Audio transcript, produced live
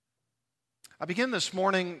I begin this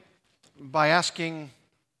morning by asking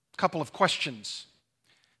a couple of questions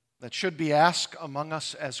that should be asked among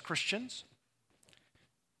us as Christians.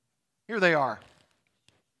 Here they are.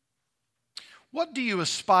 What do you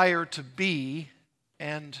aspire to be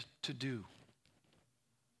and to do?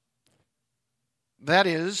 That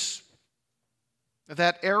is,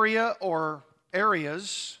 that area or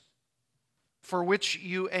areas for which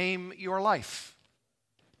you aim your life.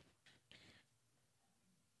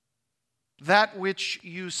 That which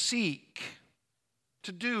you seek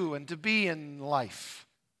to do and to be in life.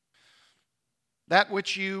 That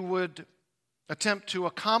which you would attempt to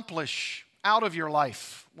accomplish out of your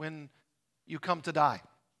life when you come to die.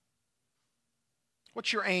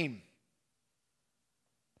 What's your aim?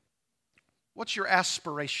 What's your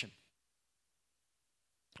aspiration?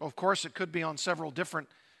 Well, of course, it could be on several different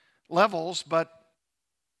levels, but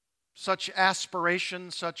such aspiration,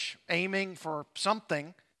 such aiming for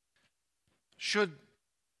something should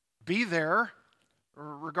be there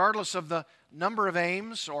regardless of the number of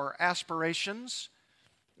aims or aspirations,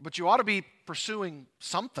 but you ought to be pursuing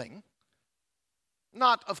something.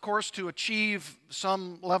 Not, of course, to achieve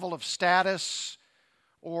some level of status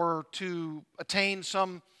or to attain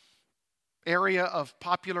some area of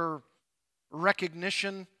popular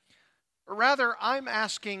recognition. Rather, I'm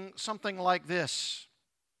asking something like this.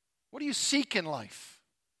 What do you seek in life?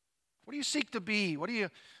 What do you seek to be? What do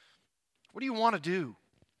you want to do?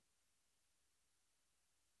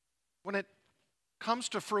 When it comes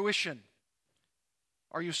to fruition,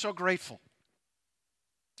 are you so grateful?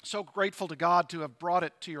 So grateful to God to have brought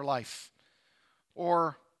it to your life,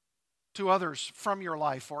 or to others from your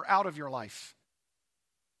life, or out of your life,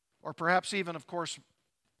 or perhaps even, of course,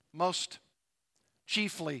 most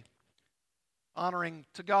chiefly honoring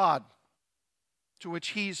to God, to which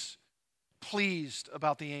He's pleased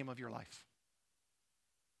about the aim of your life.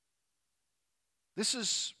 This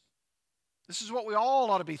is what we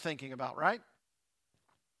all ought to be thinking about, right?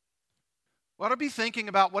 We ought to be thinking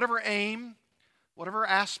about whatever aim, whatever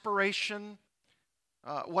aspiration,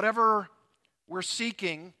 whatever we're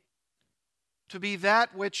seeking to be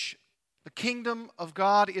that which the kingdom of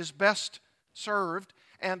God is best served,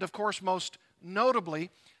 and of course, most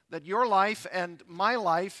notably, that your life and my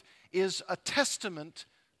life is a testament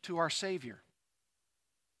to our Savior.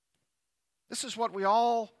 This is what we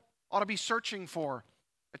all ought to be searching for,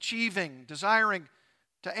 achieving, desiring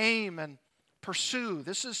to aim and pursue.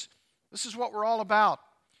 This is what we're all about.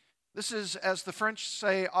 This is, as the French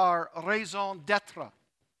say, our raison d'être,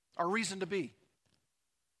 our reason to be.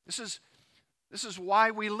 This is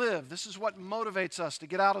why we live. This is what motivates us to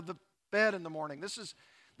get out of the bed in the morning. This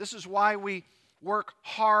is why we work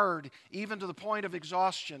hard, even to the point of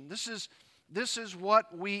exhaustion. This is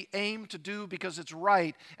what we aim to do because it's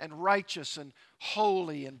right and righteous and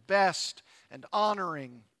holy and best and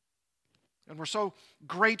honoring. And we're so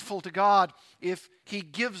grateful to God if He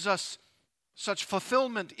gives us such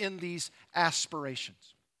fulfillment in these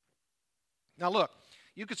aspirations. Now look,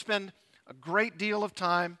 you could spend a great deal of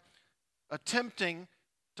time attempting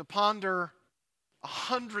to ponder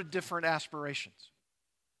 100 different aspirations.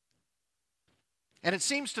 And it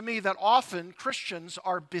seems to me that often Christians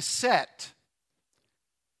are beset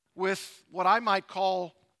with what I might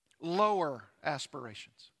call lower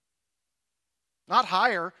aspirations. Not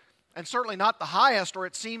higher, and certainly not the highest, or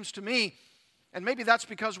it seems to me, and maybe that's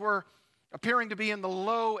because we're appearing to be in the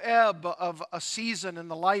low ebb of a season in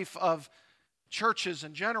the life of churches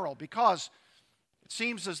in general, because it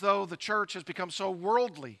seems as though the church has become so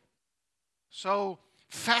worldly, so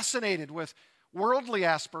fascinated with worldly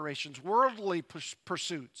aspirations, worldly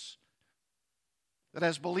pursuits, that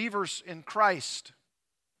as believers in Christ,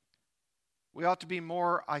 we ought to be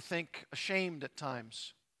more, I think, ashamed at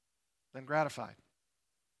times than gratified.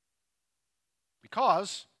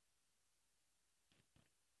 Because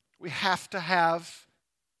we have to have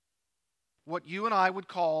what you and I would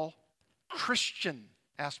call Christian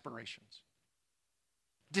aspirations.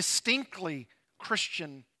 Distinctly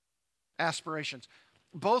Christian aspirations,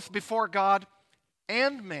 both before God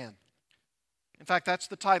and man. In fact, that's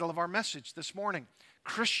the title of our message this morning.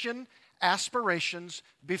 Christian aspirations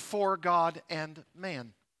before God and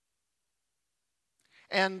man.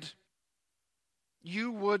 And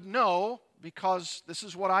you would know, because this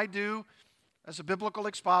is what I do as a biblical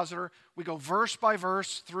expositor, we go verse by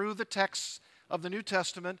verse through the texts of the New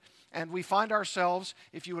Testament, and we find ourselves,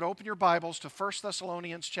 if you would open your Bibles to 1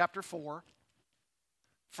 Thessalonians chapter 4.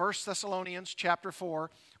 1 Thessalonians chapter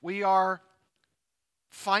 4, we are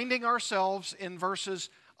finding ourselves in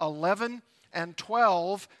verses 11 and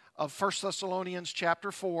 12 of 1 Thessalonians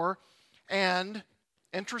chapter 4. And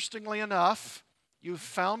interestingly enough, you've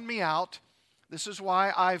found me out. This is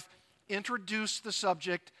why I've introduced the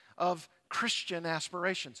subject of Christian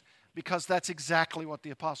aspirations, because that's exactly what the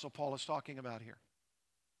Apostle Paul is talking about here.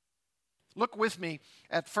 Look with me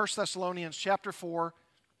at 1 Thessalonians chapter 4,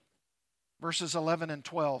 verses 11 and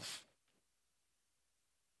 12.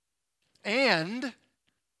 And,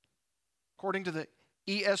 according to the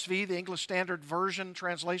ESV, the English Standard Version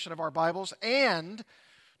translation of our Bibles, and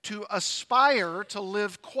to aspire to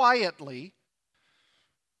live quietly,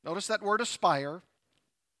 notice that word aspire,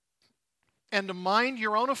 and to mind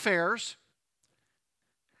your own affairs,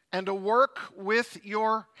 and to work with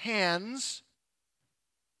your hands,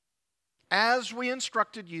 as we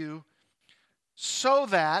instructed you, so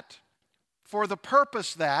that, for the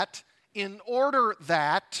purpose that, in order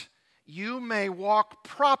that, you may walk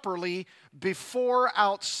properly before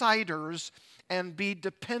outsiders and be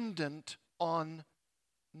dependent on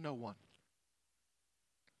no one.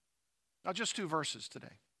 Now, just 2 verses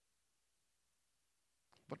today.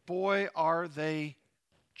 But boy, are they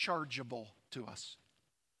chargeable to us.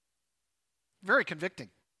 Very convicting,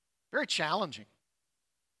 very challenging.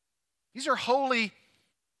 These are holy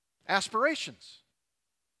aspirations.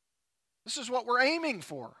 This is what we're aiming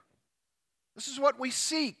for. This is what we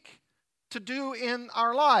seek to do in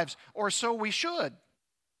our lives, or so we should.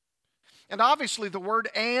 And obviously the word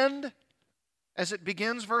 "and," as it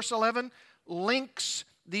begins verse 11, links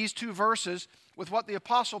these 2 verses with what the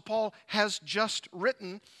Apostle Paul has just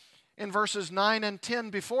written in verses 9 and 10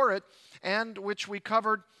 before it, and which we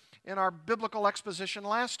covered in our biblical exposition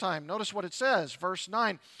last time. Notice what it says, verse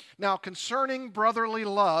 9. Now concerning brotherly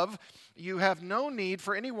love, you have no need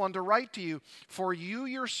for anyone to write to you, for you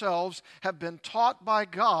yourselves have been taught by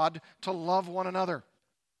God to love one another.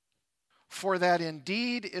 For that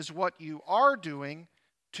indeed is what you are doing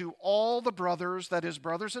to all the brothers, that is,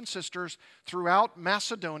 brothers and sisters, throughout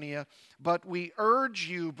Macedonia. But we urge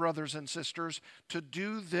you, brothers and sisters, to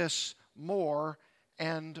do this more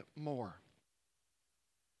and more.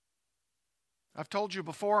 I've told you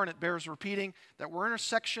before, and it bears repeating, that we're in a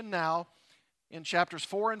section now in chapters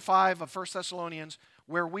 4 and 5 of 1 Thessalonians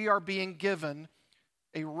where we are being given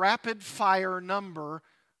a rapid-fire number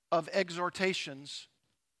of exhortations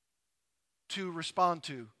to respond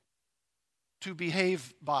to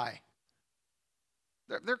behave by.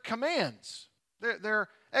 They're commands. They're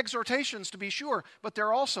exhortations, to be sure, but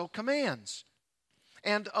they're also commands.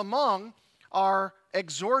 And among our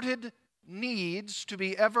exhorted needs to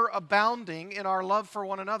be ever abounding in our love for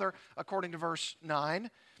one another, according to verse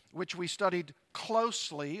 9, which we studied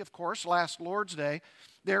closely, of course, last Lord's Day,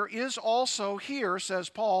 there is also here, says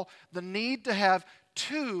Paul, the need to have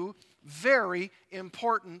 2 very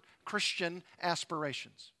important Christian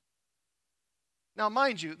aspirations. Now,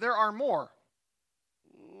 mind you, there are more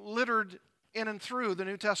littered in and through the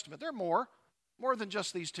New Testament. There are more than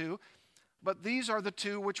just these 2, but these are the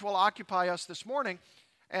 2 which will occupy us this morning.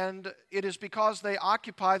 And it is because they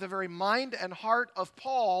occupy the very mind and heart of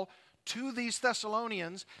Paul to these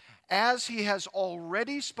Thessalonians, as he has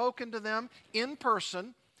already spoken to them in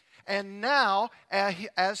person, and now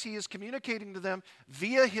as he is communicating to them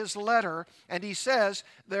via his letter. And he says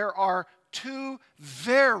there are 2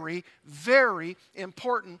 very, very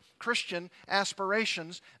important Christian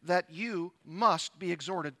aspirations that you must be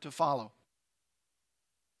exhorted to follow.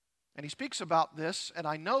 And he speaks about this, and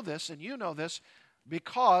I know this, and you know this,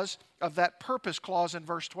 because of that purpose clause in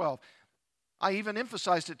verse 12. I even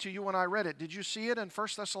emphasized it to you when I read it. Did you see it in 1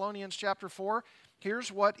 Thessalonians chapter 4?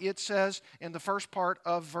 Here's what it says in the first part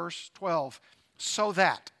of verse 12. So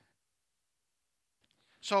that.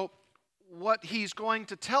 So what he's going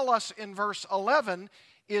to tell us in verse 11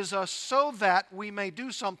 is a so that we may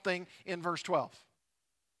do something in verse 12.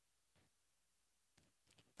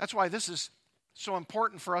 That's why this is so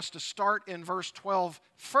important for us to start in verse 12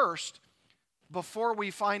 first, before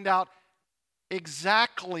we find out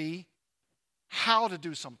exactly how to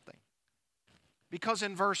do something. Because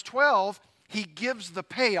in verse 12, he gives the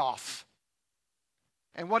payoff.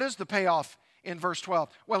 And what is the payoff in verse 12?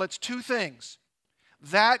 Well, it's 2 things.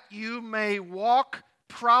 That you may walk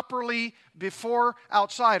properly before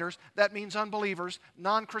outsiders. That means unbelievers,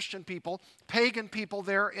 non-Christian people, pagan people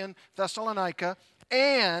there in Thessalonica.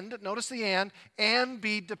 And, notice the and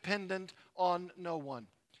be dependent on no one,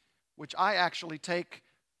 which I actually take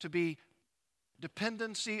to be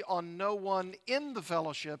dependency on no one in the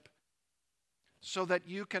fellowship, so that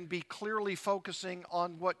you can be clearly focusing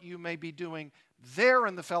on what you may be doing there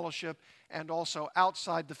in the fellowship and also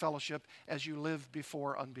outside the fellowship as you live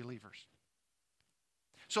before unbelievers.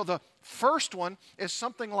 So the first one is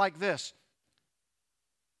something like this.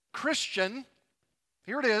 Christian,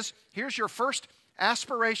 here it is. Here's your first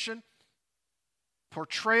aspiration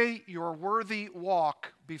portray your worthy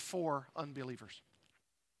walk before unbelievers.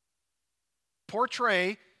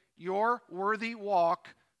 Portray your worthy walk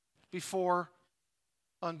before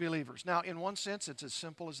unbelievers. Now, in one sense, it's as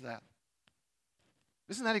simple as that.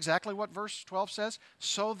 Isn't that exactly what verse 12 says?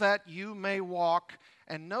 So that you may walk,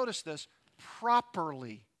 and notice this,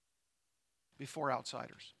 properly before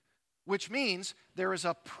outsiders. Which means there is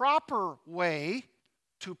a proper way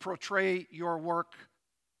to portray your work,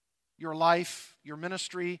 your life, your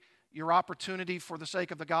ministry, your opportunity for the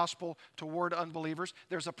sake of the gospel toward unbelievers.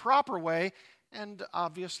 There's a proper way, and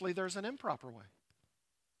obviously there's an improper way.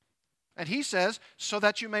 And he says, so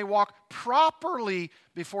that you may walk properly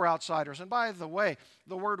before outsiders. And by the way,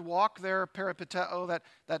 the word walk there, peripateo,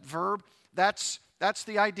 that verb, that's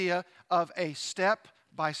the idea of a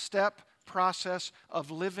step-by-step process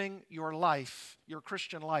of living your life, your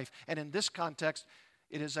Christian life. And in this context,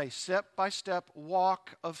 it is a step-by-step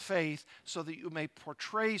walk of faith so that you may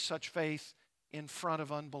portray such faith in front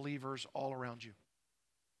of unbelievers all around you.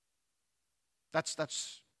 That's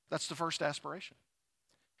the first aspiration.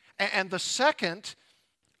 And the second,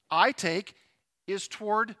 I take, is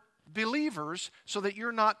toward believers so that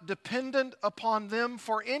you're not dependent upon them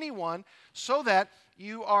for anyone, so that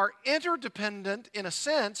you are interdependent in a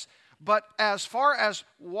sense, but as far as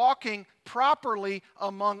walking properly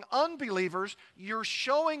among unbelievers, you're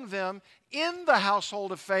showing them in the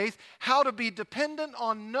household of faith how to be dependent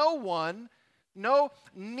on no one, no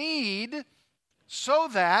need, so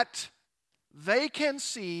that they can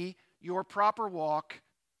see your proper walk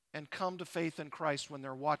and come to faith in Christ when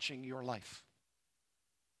they're watching your life.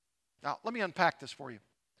 Now, let me unpack this for you,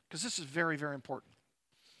 because this is very, very important.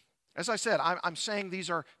 As I said, I'm saying these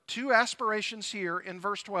are two aspirations here in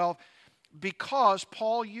verse 12 because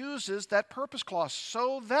Paul uses that purpose clause,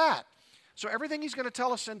 so that. So everything he's going to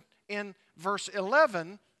tell us in verse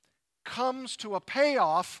 11 comes to a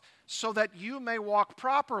payoff so that you may walk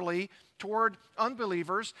properly toward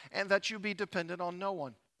unbelievers and that you be dependent on no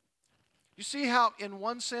one. You see how, in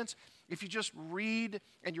one sense, if you just read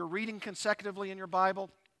and you're reading consecutively in your Bible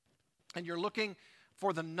and you're looking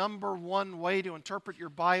for the number one way to interpret your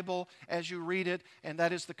Bible as you read it, and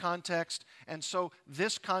that is the context. And so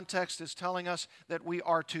this context is telling us that we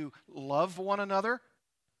are to love one another,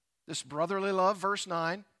 this brotherly love, verse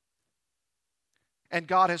 9. And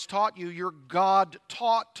God has taught you, you're God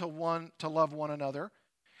taught to love one another.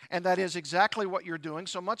 And that is exactly what you're doing,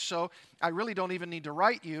 so much so, I really don't even need to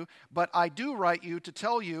write you, but I do write you to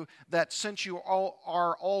tell you that since you all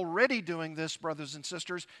are already doing this, brothers and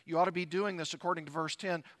sisters, you ought to be doing this, according to verse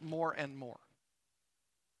 10, more and more.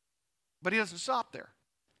 But he doesn't stop there.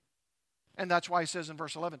 And that's why he says in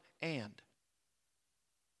verse 11, and.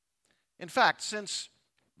 In fact, since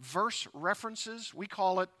verse references, we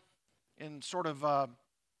call it in sort of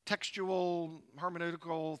textual,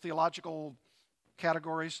 hermeneutical, theological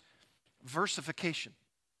categories, versification.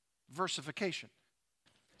 Versification.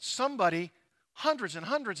 Somebody, hundreds and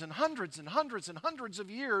hundreds and hundreds and hundreds and hundreds of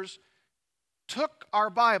years, took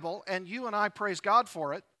our Bible, and you and I praise God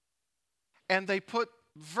for it, and they put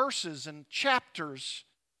verses and chapters,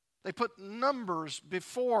 they put numbers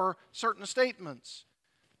before certain statements.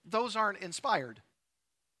 Those aren't inspired.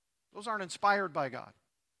 Those aren't inspired by God.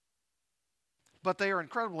 But they are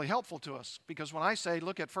incredibly helpful to us, because when I say,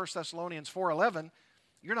 look at 1 Thessalonians 4:11,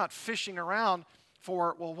 you're not fishing around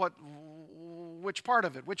for, well, which part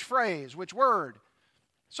of it, which phrase, which word.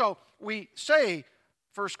 So we say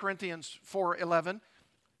 1 Corinthians 4:11,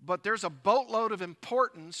 but there's a boatload of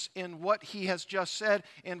importance in what he has just said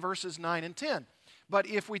in verses 9 and 10. But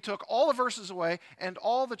if we took all the verses away and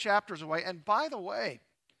all the chapters away, and by the way,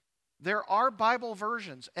 there are Bible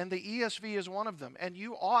versions, and the ESV is one of them, and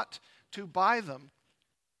you ought to buy them.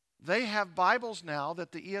 They have Bibles now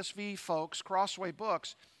that the ESV folks, Crossway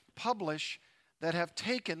Books, publish that have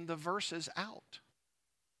taken the verses out.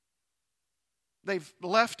 They've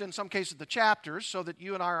left, in some cases, the chapters so that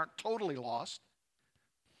you and I aren't totally lost.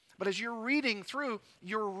 But as you're reading through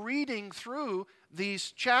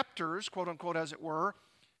these chapters, quote unquote, as it were,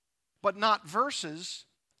 but not verses,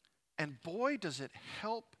 and boy, does it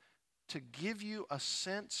help to give you a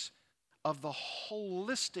sense of the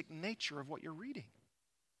holistic nature of what you're reading.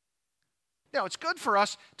 Now, it's good for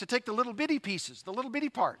us to take the little bitty pieces, the little bitty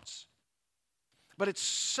parts. But it's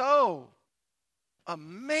so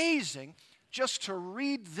amazing just to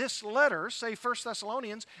read this letter, say 1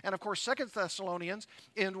 Thessalonians and of course 2 Thessalonians,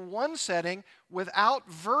 in one setting without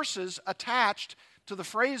verses attached to the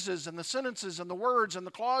phrases and the sentences and the words and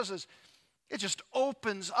the clauses. It just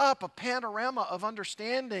opens up a panorama of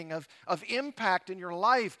understanding, of impact in your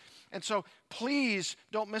life. And so please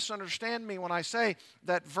don't misunderstand me when I say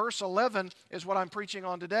that verse 11 is what I'm preaching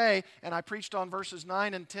on today, and I preached on verses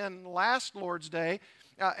 9 and 10 last Lord's Day.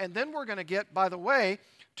 And then we're going to get, by the way,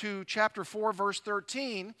 to chapter 4, verse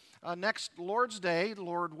 13, next Lord's Day,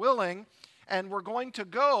 Lord willing, and we're going to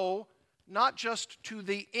go not just to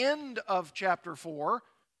the end of chapter 4,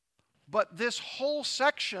 but this whole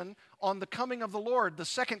section on the coming of the Lord, the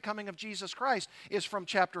second coming of Jesus Christ, is from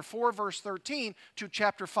chapter 4, verse 13 to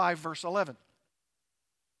chapter 5, verse 11.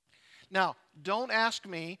 Now, don't ask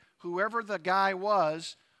me, whoever the guy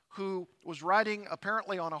was who was riding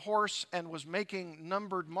apparently on a horse and was making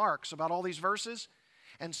numbered marks about all these verses,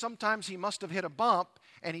 and sometimes he must have hit a bump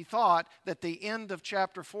and he thought that the end of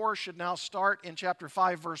chapter 4 should now start in chapter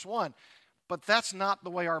 5, verse 1. But that's not the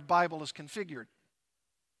way our Bible is configured.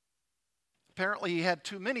 Apparently he had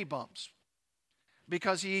too many bumps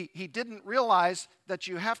because he didn't realize that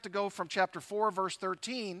you have to go from chapter 4, verse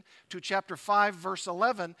 13 to chapter 5, verse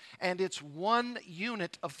 11, and it's one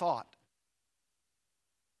unit of thought.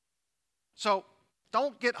 So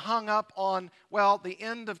don't get hung up on, well, the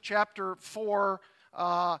end of chapter 4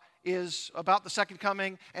 is about the second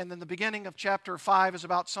coming, and then the beginning of chapter 5 is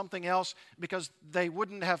about something else, because they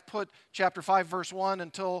wouldn't have put chapter 5, verse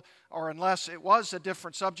 1 unless it was a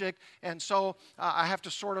different subject. And so I have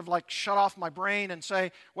to sort of like shut off my brain and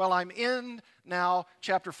say, well, I'm in now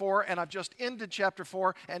chapter 4, and I've just ended chapter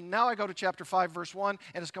 4, and now I go to chapter 5, verse 1,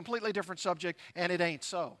 and it's a completely different subject, and it ain't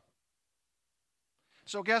so.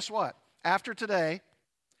 So guess what? After today,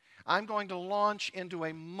 I'm going to launch into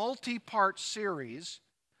a multi-part series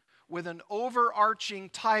with an overarching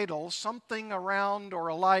title, something around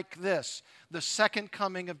or like this: the second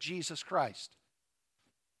coming of Jesus Christ.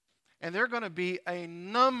 And there are going to be a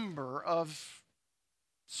number of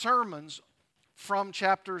sermons from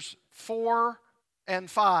chapters 4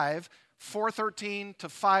 and 5, 4:13 to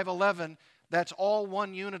 5:11. That's all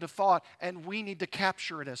one unit of thought, and we need to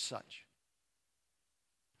capture it as such.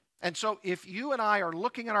 And so if you and I are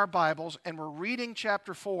looking at our Bibles and we're reading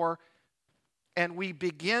chapter 4, and we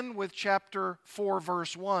begin with chapter 4,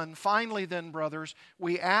 verse 1, finally then, brothers,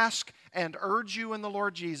 we ask and urge you in the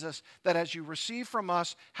Lord Jesus that as you receive from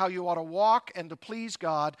us how you ought to walk and to please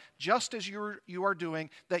God, just as you are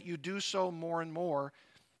doing, that you do so more and more.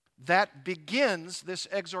 That begins this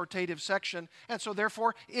exhortative section, and so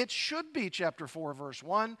therefore it should be chapter 4, verse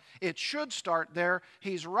 1. It should start there.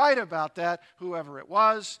 He's right about that, whoever it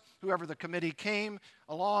was, whoever the committee came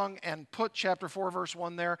along and put chapter 4, verse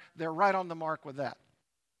 1 there, they're right on the mark with that.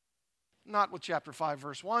 Not with chapter 5,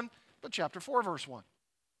 verse 1, but chapter 4, verse 1.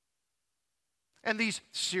 And these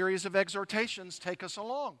series of exhortations take us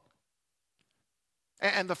along.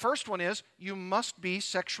 And the first one is, you must be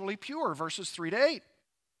sexually pure, verses 3 to 8.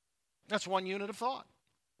 That's one unit of thought.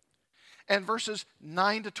 And verses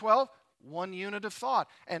 9 to 12, one unit of thought.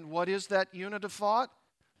 And what is that unit of thought?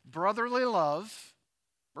 Brotherly love,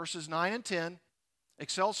 verses 9 and 10,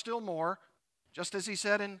 excel still more, just as he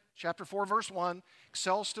said in chapter 4, verse 1,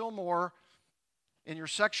 excel still more in your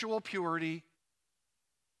sexual purity.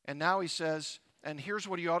 And now he says, and here's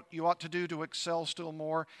what you ought to do to excel still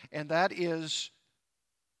more, and that is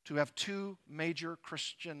to have two major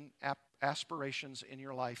Christian aspirations in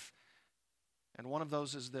your life. And one of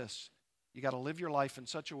those is this: you got to live your life in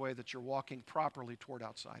such a way that you're walking properly toward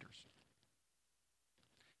outsiders.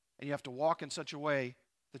 And you have to walk in such a way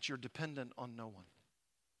that you're dependent on no one.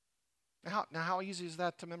 Now, how easy is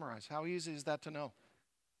that to memorize? How easy is that to know?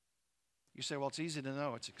 You say, well, it's easy to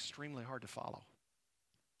know. It's extremely hard to follow.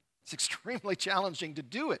 It's extremely challenging to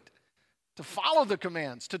do it, to follow the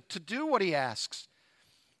commands, to do what he asks.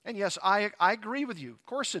 And yes, I agree with you. Of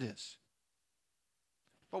course it is.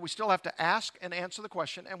 But we still have to ask and answer the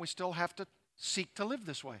question, and we still have to seek to live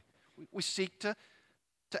this way. We seek to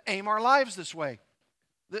aim our lives this way.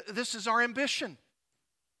 This is our ambition.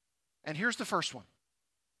 And here's the first one: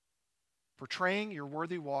 portraying your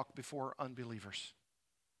worthy walk before unbelievers.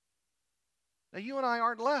 Now, you and I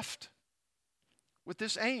aren't left with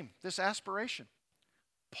this aim, this aspiration.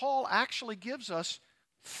 Paul actually gives us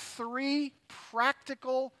 3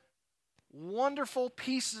 practical, wonderful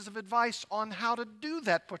pieces of advice on how to do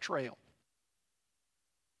that portrayal.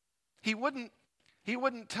 He wouldn't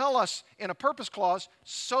tell us in a purpose clause,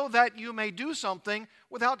 so that you may do something,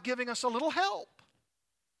 without giving us a little help.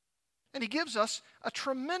 And he gives us a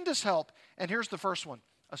tremendous help. And here's the first one: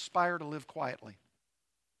 aspire to live quietly.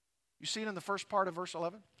 You see it in the first part of verse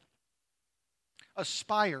 11?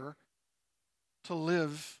 Aspire to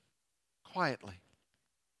live quietly.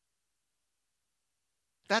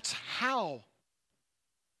 That's how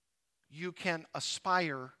you can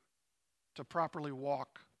aspire to properly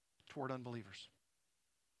walk toward unbelievers.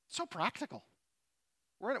 So practical.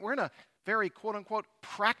 We're in a very quote-unquote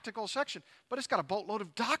practical section, but it's got a boatload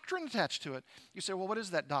of doctrine attached to it. You say, well, what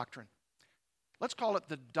is that doctrine? Let's call it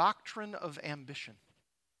the doctrine of ambition.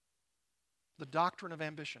 The doctrine of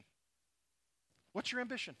ambition. What's your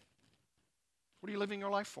ambition? What are you living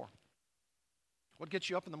your life for? What gets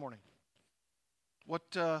you up in the morning?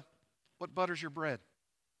 What butters your bread?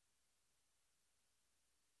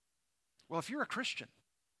 Well, if you're a Christian,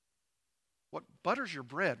 what butters your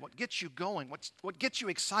bread, what gets you going, what gets you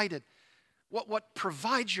excited, what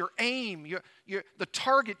provides your aim, the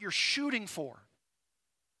target you're shooting for,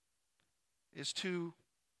 is to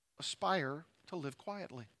aspire to live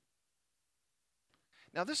quietly.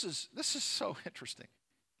 Now, this is so interesting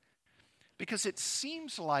because it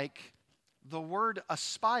seems like the word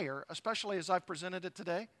aspire, especially as I've presented it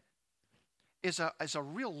today, is a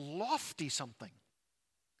real lofty something,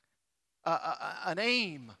 an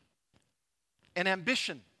aim, an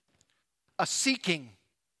ambition, a seeking,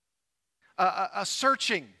 a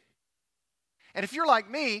searching. And if you're like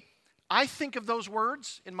me, I think of those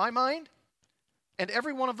words in my mind, and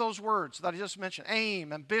every one of those words that I just mentioned,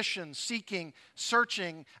 aim, ambition, seeking,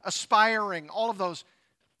 searching, aspiring, all of those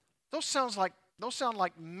sound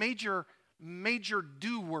like major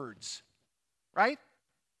do words, right?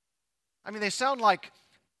 I mean, they sound like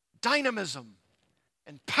dynamism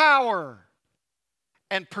and power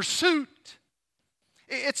and pursuit.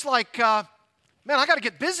 It's like, man, I got to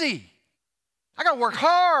get busy. I got to work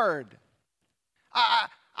hard.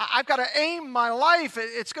 I've got to aim my life.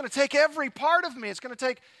 It's going to take every part of me. It's going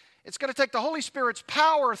to take the Holy Spirit's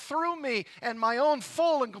power through me and my own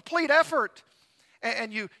full and complete effort.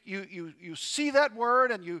 And you see that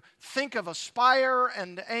word and you think of aspire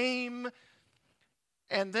and aim,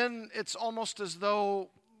 and then it's almost as though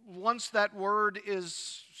once that word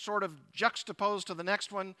is sort of juxtaposed to the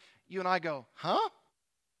next one, you and I go, huh?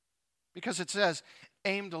 Because it says,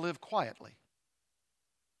 aim to live quietly.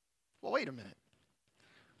 Well, wait a minute.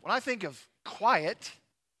 When I think of quiet,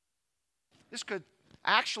 this could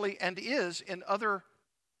actually and is in other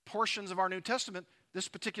portions of our New Testament, this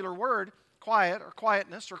particular word, quiet or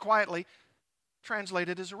quietness or quietly,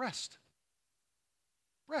 translated as rest.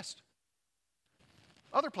 Rest.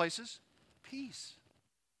 Other places, peace.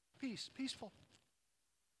 Peace, peaceful.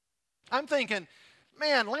 I'm thinking,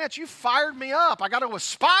 man, Lance, you fired me up. I got to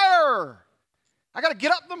aspire. I got to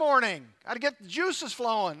get up in the morning. I got to get the juices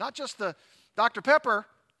flowing, not just the Dr. Pepper,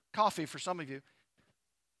 coffee for some of you.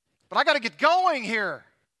 But I got to get going here.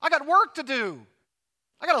 I got work to do.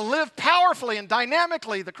 I got to live powerfully and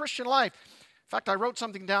dynamically the Christian life. In fact, I wrote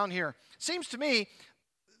something down here. It seems to me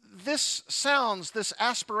this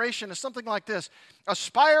aspiration is something like this.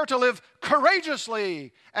 Aspire to live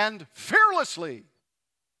courageously and fearlessly.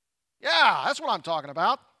 Yeah, that's what I'm talking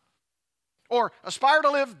about. Or aspire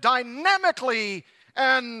to live dynamically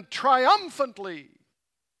and triumphantly.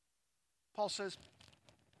 Paul says,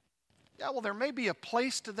 yeah, well, there may be a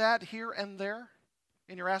place to that here and there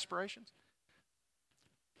in your aspirations.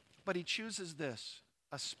 But he chooses this,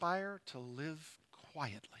 aspire to live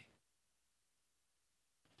quietly.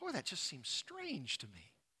 Boy, that just seems strange to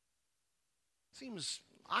me. Seems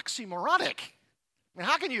oxymoronic. I mean,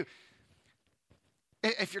 how can you,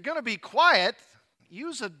 if you're going to be quiet,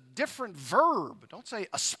 use a different verb. Don't say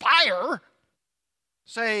aspire.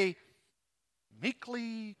 Say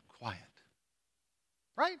meekly quiet.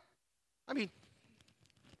 Right? I mean,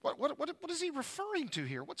 what is he referring to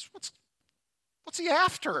here? What's he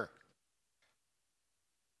after?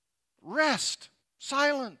 Rest,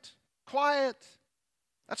 silent, quiet.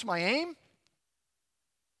 That's my aim?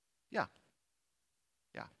 Yeah.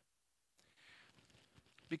 Yeah.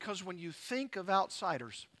 Because when you think of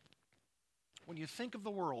outsiders, when you think of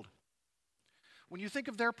the world, when you think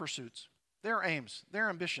of their pursuits, their aims, their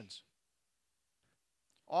ambitions,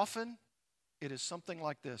 often it is something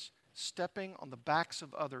like this, stepping on the backs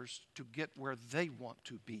of others to get where they want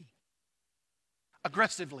to be.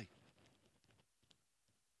 Aggressively.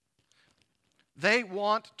 They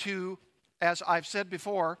want to, as I've said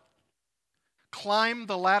before, climb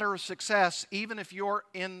the ladder of success even if you're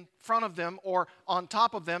in front of them or on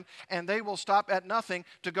top of them, and they will stop at nothing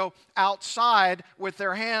to go outside with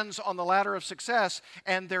their hands on the ladder of success,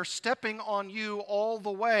 and they're stepping on you all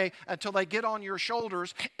the way until they get on your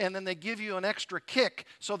shoulders, and then they give you an extra kick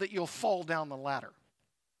so that you'll fall down the ladder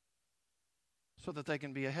so that they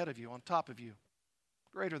can be ahead of you, on top of you,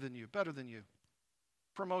 greater than you, better than you.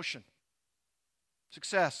 Promotion,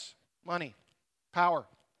 success, money, power,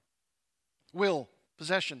 will,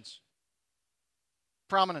 possessions,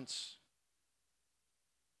 prominence.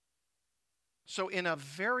 So in a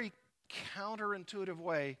very counterintuitive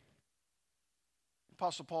way,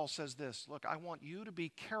 Apostle Paul says this, look, I want you to be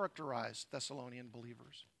characterized, Thessalonian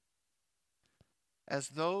believers, as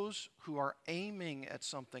those who are aiming at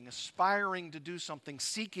something, aspiring to do something,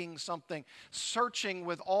 seeking something, searching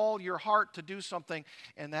with all your heart to do something,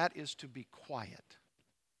 and that is to be quiet.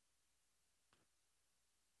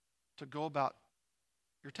 To go about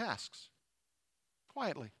your tasks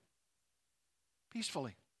quietly,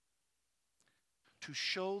 peacefully. To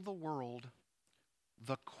show the world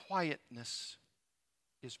the quietness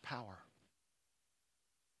is power.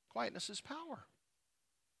 Quietness is power.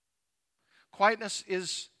 Quietness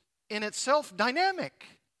is in itself dynamic.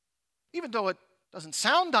 Even though it doesn't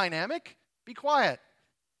sound dynamic, be quiet.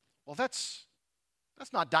 Well, that's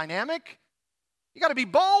not dynamic. You got to be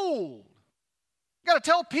bold. You got to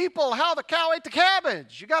tell people how the cow ate the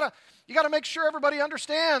cabbage. You got to make sure everybody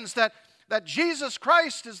understands that Jesus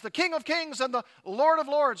Christ is the King of Kings and the Lord of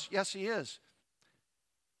Lords. Yes, He is.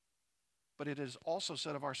 But it is also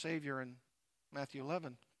said of our Savior in Matthew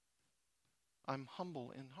 11, I'm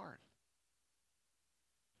humble in heart.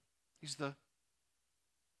 He's the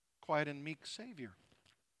quiet and meek Savior.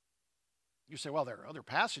 You say, well, there are other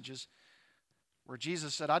passages where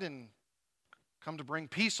Jesus said, I didn't come to bring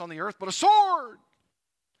peace on the earth, but a sword.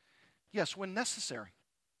 Yes, when necessary.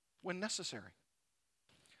 When necessary.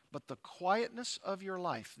 But the quietness of your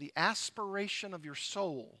life, the aspiration of your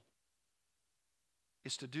soul,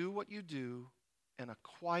 is to do what you do in a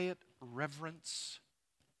quiet reverence,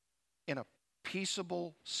 in a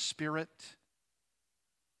peaceable spirit,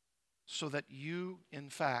 so that you, in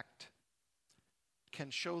fact, can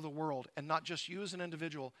show the world, and not just you as an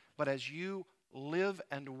individual, but as you live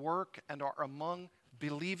and work and are among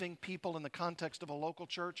believing people in the context of a local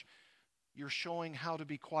church, you're showing how to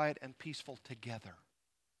be quiet and peaceful together.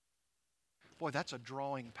 Boy, that's a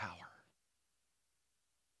drawing power.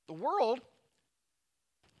 The world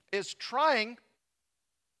is trying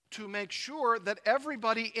to make sure that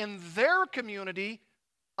everybody in their community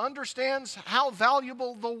understands how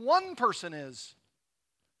valuable the one person is.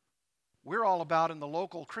 We're all about, in the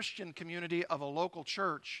local Christian community of a local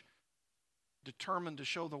church, determined to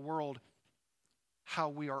show the world how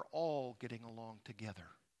we are all getting along together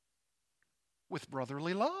with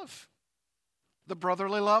brotherly love. The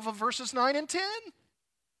brotherly love of verses 9 and 10.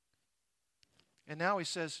 And now he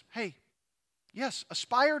says, hey, yes,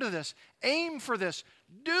 aspire to this, aim for this,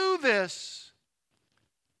 do this,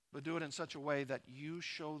 but do it in such a way that you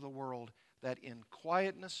show the world that in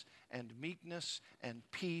quietness and meekness and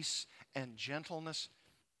peace and gentleness,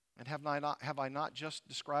 and have I not just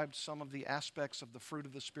described some of the aspects of the fruit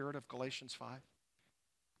of the Spirit of Galatians 5?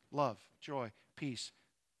 Love, joy, peace,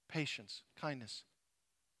 patience, kindness,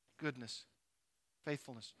 goodness,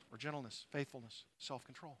 faithfulness, or gentleness, faithfulness,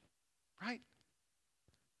 self-control. Right?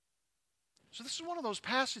 So this is one of those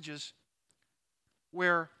passages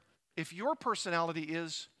where if your personality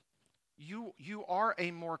is you are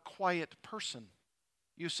a more quiet person,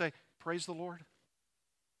 you say, praise the Lord.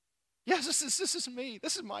 Yes, this is me.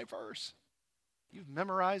 This is my verse. You've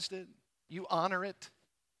memorized it. You honor it.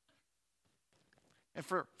 And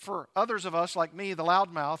for others of us, like me, the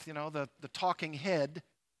loudmouth, the talking head,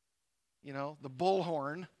 the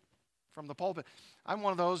bullhorn from the pulpit, I'm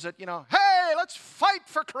one of those that, hey, let's fight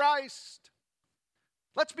for Christ.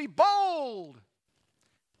 Let's be bold.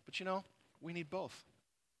 But we need both.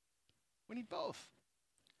 We need both.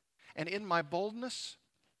 And in my boldness,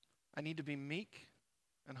 I need to be meek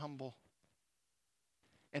and humble.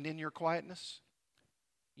 And in your quietness,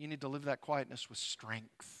 you need to live that quietness with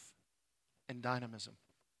strength and dynamism.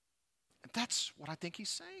 And that's what I think he's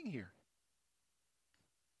saying here.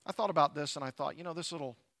 I thought about this and I thought, this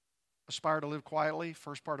little aspire to live quietly,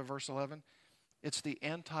 first part of verse 11, it's the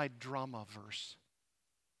anti-drama verse.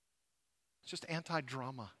 It's just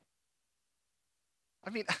anti-drama. I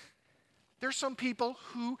mean, there's some people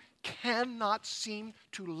who cannot seem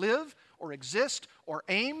to live or exist or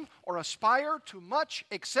aim or aspire to much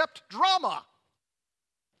except drama.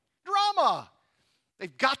 Drama.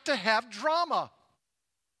 They've got to have drama.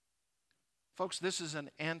 Folks, this is an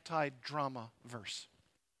anti-drama verse.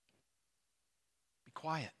 Be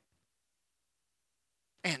quiet.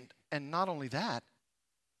 And not only that,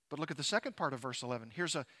 but look at the second part of verse 11.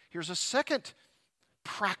 Here's a second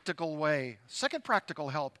practical way, second practical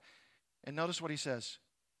help. And notice what he says.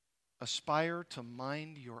 Aspire to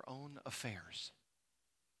mind your own affairs.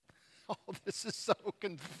 Oh, this is so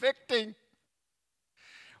convicting.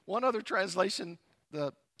 One other translation,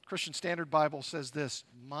 the Christian Standard Bible, says this: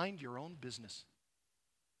 mind your own business.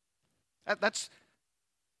 That's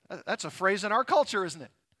a phrase in our culture, isn't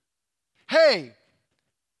it? Hey,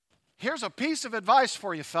 Here's a piece of advice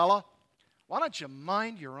for you, fella. Why don't you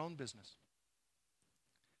mind your own business?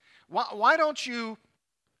 Why don't you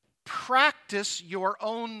practice your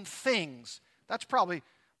own things? That's probably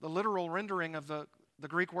the literal rendering of the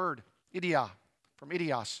Greek word, idia, from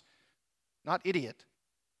idios. Not idiot,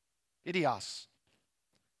 idios.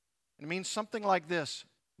 It means something like this: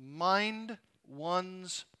 mind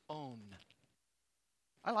one's own.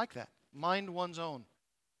 I like that. Mind one's own.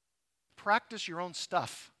 Practice your own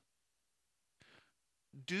stuff.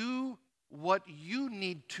 Do what you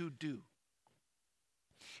need to do.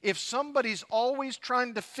 If somebody's always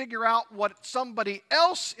trying to figure out what somebody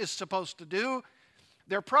else is supposed to do,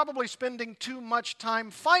 they're probably spending too much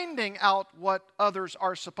time finding out what others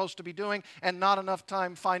are supposed to be doing and not enough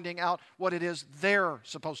time finding out what it is they're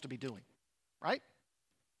supposed to be doing. Right?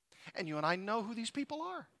 And you and I know who these people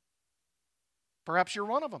are. Perhaps you're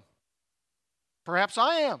one of them. Perhaps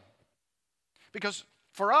I am. Because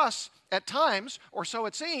for us, at times, or so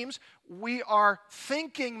it seems, we are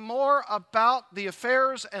thinking more about the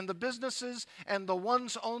affairs and the businesses and the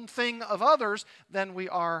one's own thing of others than we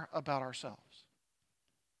are about ourselves.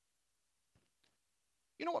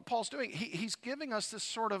 You know what Paul's doing? He's giving us this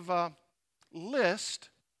sort of list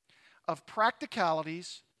of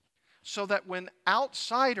practicalities so that when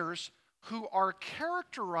outsiders who are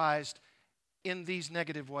characterized in these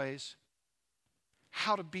negative ways,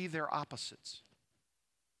 how to be their opposites.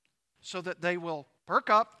 So that they will perk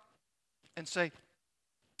up and say,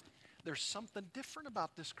 there's something different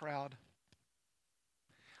about this crowd.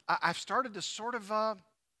 I've started to sort of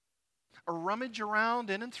rummage around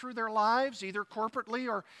in and through their lives, either corporately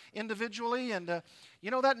or individually. And,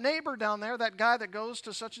 that neighbor down there, that guy that goes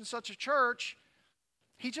to such and such a church,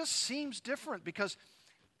 he just seems different because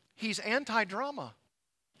he's anti-drama.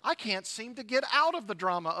 I can't seem to get out of the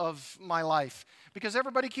drama of my life because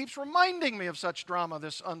everybody keeps reminding me of such drama,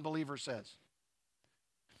 this unbeliever says.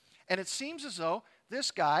 And it seems as though this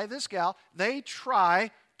guy, this gal, they try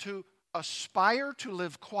to aspire to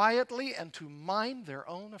live quietly and to mind their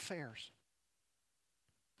own affairs.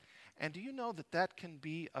 And do you know that that can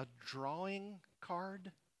be a drawing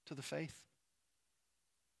card to the faith?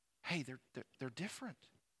 Hey, they're different.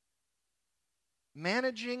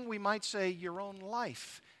 Managing, we might say, your own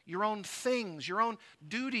life, your own things, your own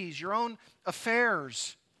duties, your own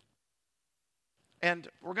affairs. And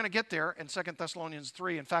we're going to get there in 2 Thessalonians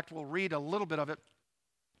 3. In fact, we'll read a little bit of it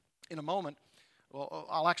in a moment. Well,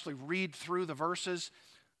 I'll actually read through the verses,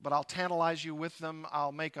 but I'll tantalize you with them.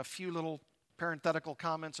 I'll make a few little parenthetical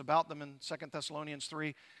comments about them in 2 Thessalonians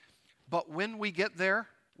 3. But when we get there,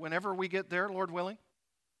 whenever we get there, Lord willing,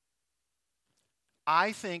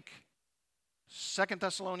 I think 2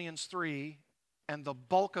 Thessalonians 3 and the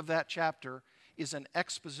bulk of that chapter is an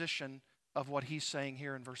exposition of what he's saying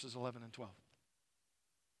here in verses 11 and 12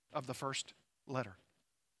 of the first letter.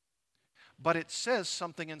 But it says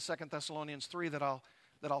something in 2 Thessalonians 3 that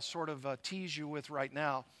I'll sort of tease you with right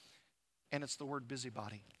now, and it's the word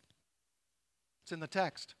busybody. It's in the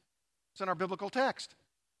text. It's in our biblical text.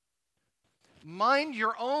 Mind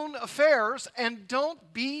your own affairs and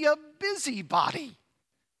don't be a busybody.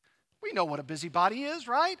 We know what a busybody is,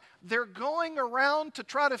 right? They're going around to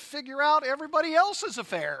try to figure out everybody else's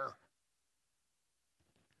affair.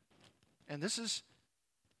 And this is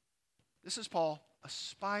Paul.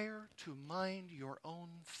 Aspire to mind your own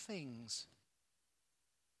things.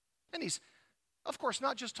 And he's, of course,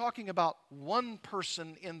 not just talking about one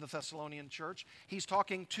person in the Thessalonian church. He's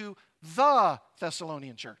talking to the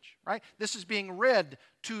Thessalonian church, right? This is being read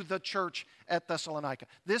to the church at Thessalonica.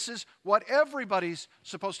 This is what everybody's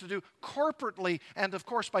supposed to do corporately, and of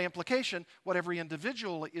course, by implication, what every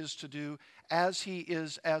individual is to do as he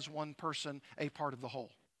is, as one person, a part of the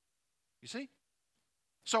whole. You see?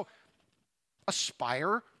 So,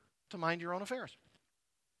 aspire to mind your own affairs.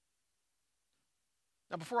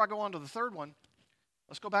 Now, before I go on to the third one,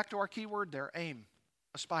 let's go back to our key word there, aim,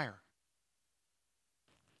 aspire.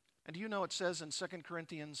 And do you know it says in 2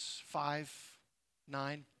 Corinthians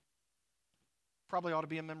 5:9? Probably ought to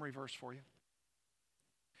be a memory verse for you.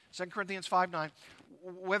 2 Corinthians 5:9.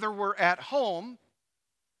 Whether we're at home,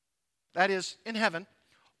 that is in heaven,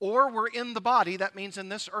 or we're in the body, that means in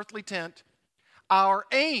this earthly tent, our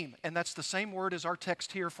aim, and that's the same word as our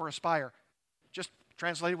text here for aspire, just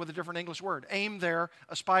translated with a different English word. Aim there,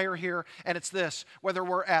 aspire here, and it's this. Whether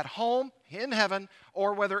we're at home in heaven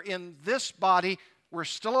or whether in this body, we're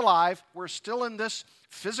still alive, we're still in this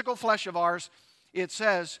physical flesh of ours, it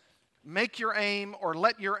says, make your aim or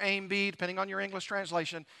let your aim be, depending on your English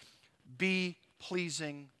translation, be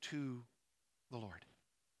pleasing to the Lord.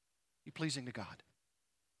 Be pleasing to God.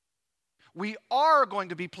 We are going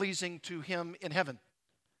to be pleasing to Him in heaven.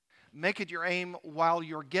 make it your aim while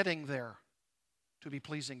you're getting there to be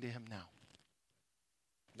pleasing to Him now.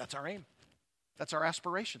 That's our aim. That's our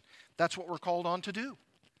aspiration. That's what we're called on to do.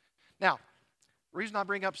 Now, the reason I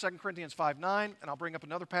bring up 2 Corinthians 5:9, and I'll bring up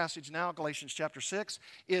another passage now, Galatians chapter 6,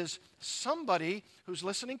 is somebody who's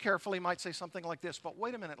listening carefully might say something like this, but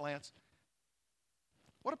wait a minute, Lance.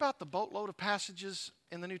 What about the boatload of passages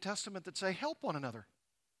in the New Testament that say help one another?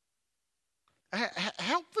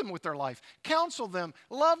 Help them with their life. Counsel them.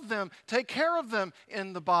 Love them. Take care of them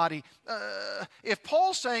in the body. If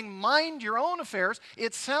Paul's saying mind your own affairs,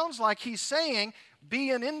 it sounds like he's saying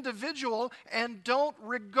be an individual and don't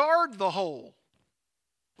regard the whole.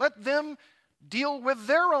 Let them deal with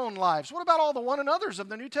their own lives. What about all the one another's of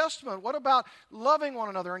the New Testament? What about loving one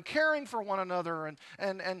another and caring for one another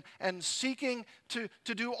and seeking to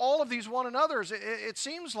do all of these one another's? It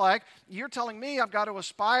seems like you're telling me I've got to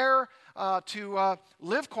aspire to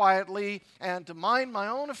live quietly and to mind my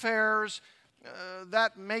own affairs.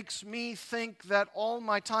 That makes me think that all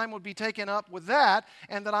my time would be taken up with that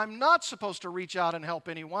and that I'm not supposed to reach out and help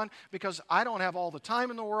anyone because I don't have all the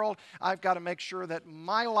time in the world. I've got to make sure that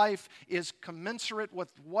my life is commensurate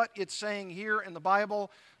with what it's saying here in the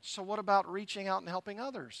Bible. So what about reaching out and helping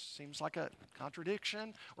others? Seems like a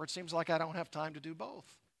contradiction, or it seems like I don't have time to do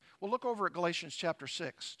both. Well, look over at Galatians chapter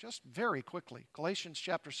 6, just very quickly. Galatians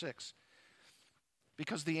chapter 6.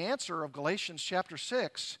 Because the answer of Galatians chapter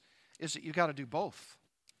 6 is that you got to do both.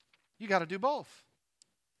 You got to do both.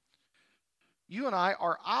 You and I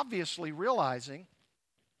are obviously realizing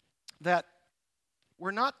that we're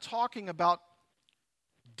not talking about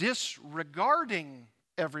disregarding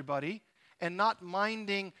everybody and not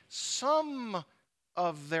minding some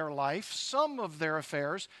of their life, some of their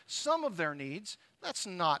affairs, some of their needs. That's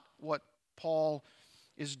not what Paul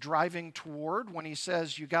is driving toward when he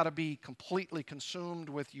says you got to be completely consumed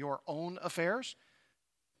with your own affairs.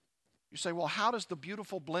 You say, well, how does the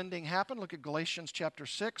beautiful blending happen? Look at Galatians chapter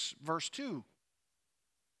 6, verse 2.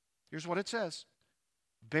 Here's what it says.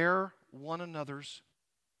 Bear one another's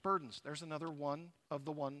burdens. There's another one of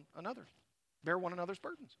the one another. Bear one another's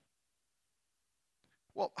burdens.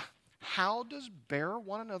 Well, how does bear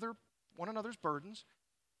one another's burdens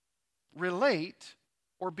relate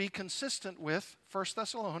or be consistent with 1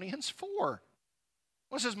 Thessalonians 4?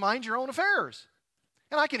 Well, it says, mind your own affairs.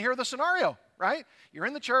 And I can hear the scenario, right? You're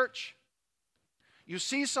in the church. You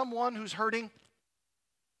see someone who's hurting,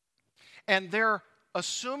 and they're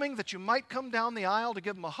assuming that you might come down the aisle to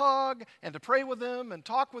give them a hug and to pray with them and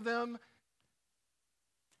talk with them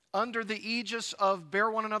under the aegis of bear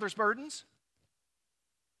one another's burdens.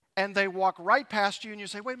 And they walk right past you, and you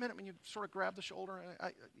say, wait a minute, when you sort of grab the shoulder,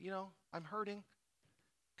 I'm hurting.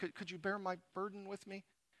 Could you bear my burden with me?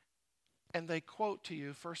 And they quote to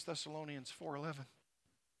you 1 Thessalonians 4:11.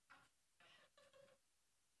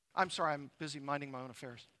 I'm sorry, I'm busy minding my own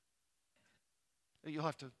affairs. You'll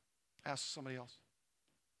have to ask somebody else.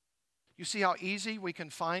 You see how easy we can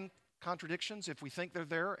find contradictions if we think they're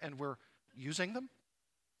there and we're using them?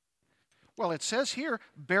 Well, it says here,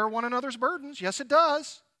 bear one another's burdens. Yes, it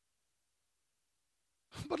does.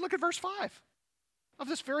 But look at verse 5 of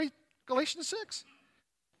this very Galatians 6.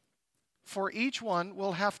 For each one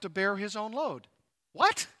will have to bear his own load.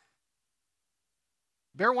 What?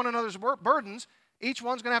 Bear one another's burdens. Each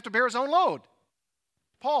one's going to have to bear his own load.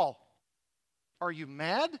 Paul, are you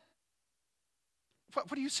mad?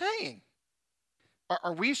 What are you saying?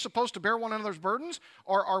 Are we supposed to bear one another's burdens,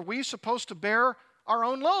 or are we supposed to bear our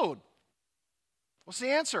own load? What's the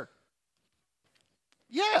answer?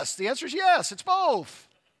 Yes, the answer is yes. It's both.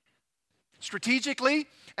 Strategically,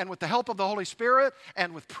 and with the help of the Holy Spirit,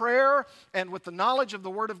 and with prayer, and with the knowledge of the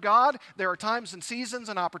Word of God, there are times and seasons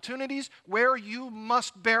and opportunities where you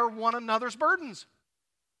must bear one another's burdens.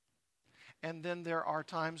 And then there are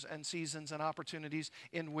times and seasons and opportunities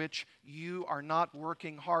in which you are not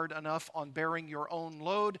working hard enough on bearing your own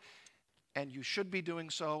load, and you should be doing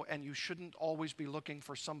so, and you shouldn't always be looking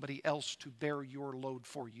for somebody else to bear your load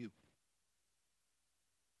for you.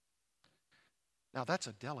 Now, that's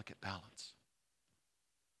a delicate balance.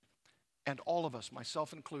 And all of us,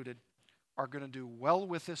 myself included, are going to do well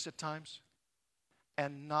with this at times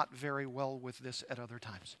and not very well with this at other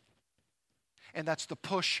times. And that's the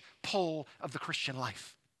push-pull of the Christian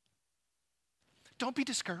life. Don't be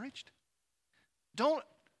discouraged. Don't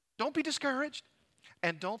be discouraged.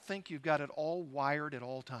 And don't think you've got it all wired at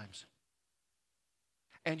all times.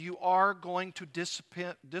 And you are going to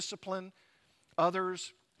discipline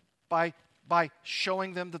others by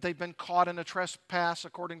showing them that they've been caught in a trespass,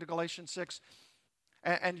 according to Galatians 6.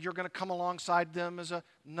 And you're going to come alongside them as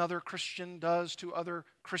another Christian does to other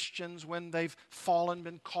Christians when they've fallen,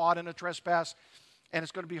 been caught in a trespass. and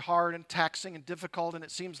it's going to be hard and taxing and difficult, and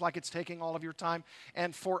it seems like it's taking all of your time,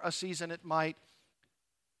 and for a season it might.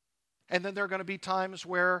 And then there are going to be times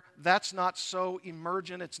where that's not so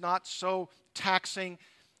emergent, it's not so taxing,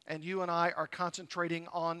 and you and I are concentrating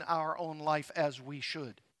on our own life as we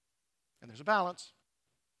should. And there's a balance.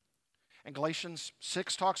 And Galatians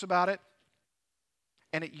 6 talks about it,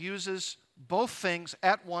 and it uses both things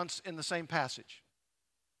at once in the same passage.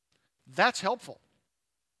 That's helpful.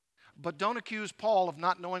 But don't accuse Paul of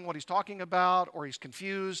not knowing what he's talking about or he's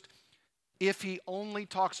confused if he only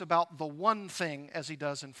talks about the one thing as he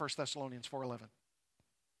does in 1 Thessalonians 4:11.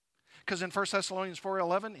 Because in 1 Thessalonians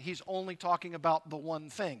 4:11, he's only talking about the one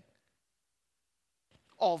thing.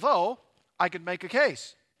 Although, I could make a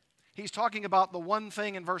case. He's talking about the one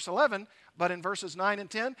thing in verse 11, but in verses 9 and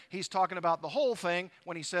 10, he's talking about the whole thing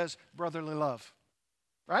when he says brotherly love.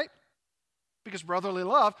 Right? Because brotherly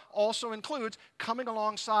love also includes coming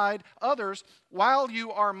alongside others while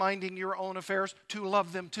you are minding your own affairs to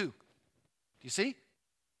love them too. Do you see?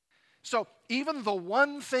 So even the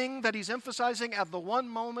one thing that he's emphasizing at the one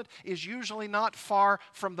moment is usually not far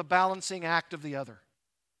from the balancing act of the other.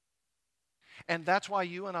 And that's why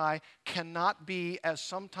you and I cannot be, as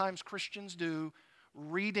sometimes Christians do,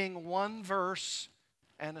 reading one verse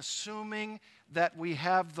and assuming that we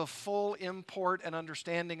have the full import and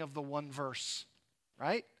understanding of the one verse,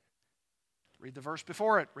 right? Read the verse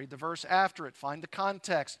before it, read the verse after it, find the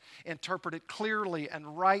context, interpret it clearly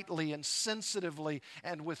and rightly and sensitively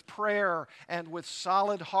and with prayer and with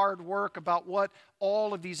solid hard work about what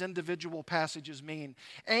all of these individual passages mean.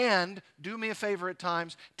 And do me a favor at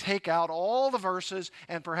times, take out all the verses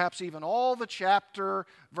and perhaps even all the chapter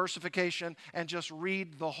versification and just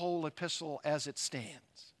read the whole epistle as it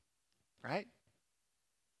stands, right?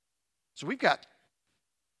 So we got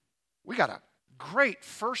a great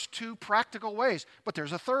first two practical ways, but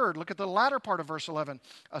there's a third. Look at the latter part of verse 11.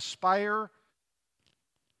 Aspire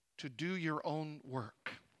to do your own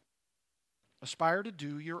work. Aspire to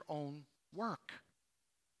do your own work.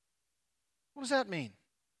 What does that mean?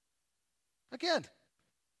 Again,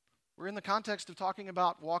 we're in the context of talking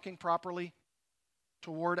about walking properly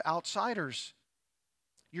toward outsiders.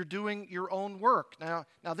 You're doing your own work. Now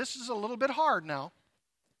this is a little bit hard now.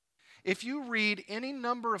 If you read any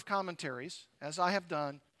number of commentaries, as I have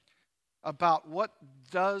done, about what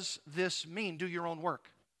does this mean, do your own work,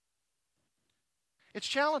 it's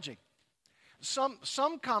challenging.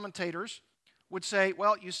 Some commentators would say,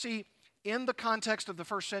 well, you see, in the context of the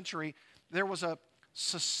first century, there was a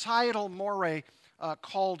societal mores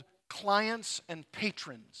called clients and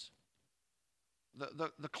patrons.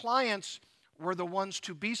 The clients were the ones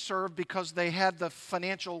to be served because they had the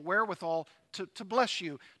financial wherewithal to bless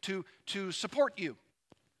you, to support you.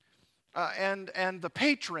 And the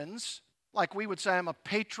patrons, like we would say, I'm a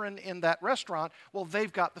patron in that restaurant, well,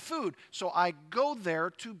 they've got the food. So I go there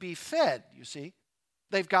to be fed, you see.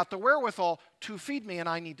 They've got the wherewithal to feed me, and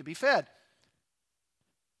I need to be fed.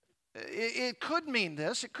 It could mean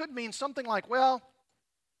this. It could mean something like, well,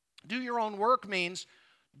 do your own work means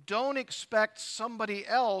don't expect somebody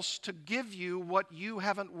else to give you what you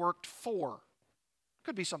haven't worked for.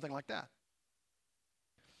 Could be something like that.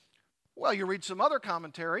 Well, you read some other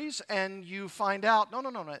commentaries and you find out, no,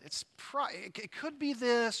 it could be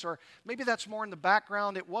this, or maybe that's more in the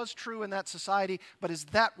background. It was true in that society, but is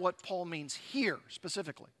that what Paul means here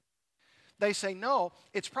specifically? They say, no,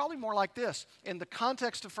 it's probably more like this. In the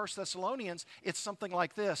context of 1 Thessalonians, it's something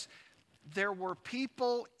like this. There were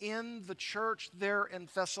people in the church there in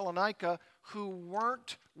Thessalonica who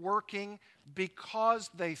weren't working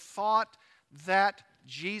because they thought that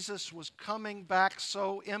Jesus was coming back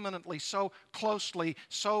so imminently, so closely,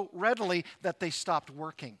 so readily that they stopped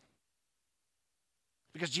working.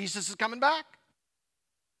 Because Jesus is coming back.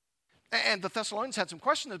 And the Thessalonians had some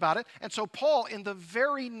questions about it. And so Paul, in the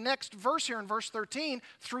very next verse here in verse 13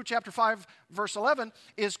 through chapter 5, verse 11,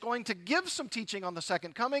 is going to give some teaching on the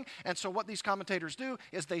second coming. And so what these commentators do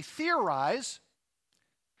is they theorize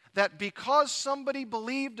that because somebody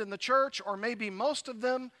believed in the church, or maybe most of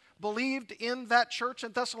them believed in that church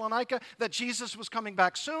in Thessalonica, that Jesus was coming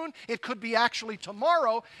back soon, it could be actually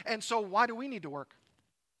tomorrow. And so why do we need to work?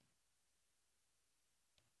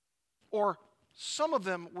 Or some of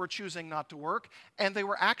them were choosing not to work, and they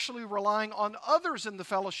were actually relying on others in the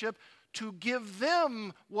fellowship to give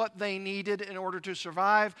them what they needed in order to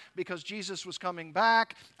survive because Jesus was coming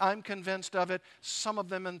back. I'm convinced of it. Some of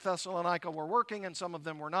them in Thessalonica were working and some of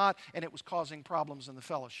them were not, and it was causing problems in the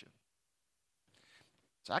fellowship.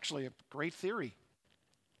 It's actually a great theory.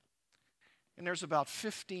 And there's about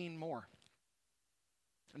 15 more.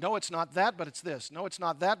 No, it's not that, but it's this. No, it's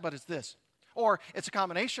not that, but it's this. Or it's a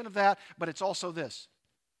combination of that, but it's also this.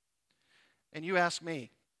 And you ask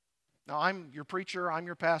me, now I'm your preacher, I'm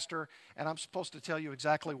your pastor, and I'm supposed to tell you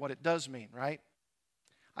exactly what it does mean, right?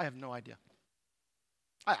 I have no idea.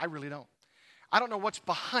 I really don't. I don't know what's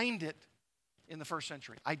behind it in the first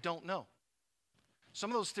century. I don't know. Some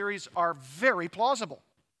of those theories are very plausible.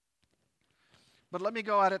 But let me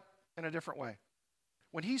go at it in a different way.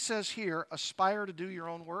 When he says here, aspire to do your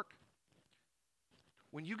own work,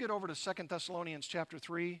 when you get over to 2 Thessalonians chapter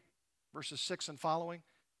 3, verses 6 and following,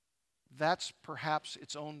 that's perhaps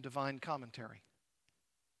its own divine commentary.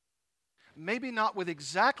 Maybe not with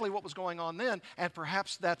exactly what was going on then, and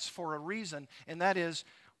perhaps that's for a reason, and that is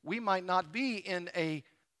we might not be in a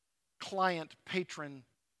client-patron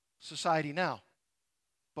society now,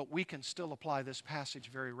 but we can still apply this passage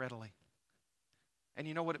very readily. And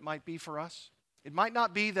you know what it might be for us? It might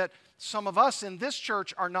not be that some of us in this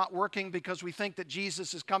church are not working because we think that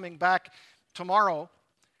Jesus is coming back tomorrow,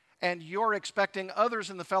 and you're expecting others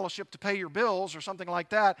in the fellowship to pay your bills or something like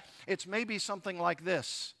that. It's maybe something like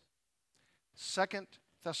this. 2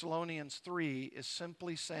 Thessalonians 3 is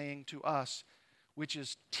simply saying to us, which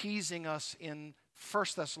is teasing us in 1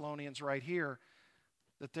 Thessalonians right here,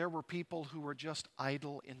 that there were people who were just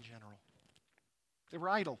idle in general. They were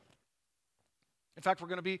idle. In fact, we're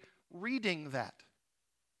going to be reading that.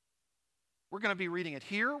 We're going to be reading it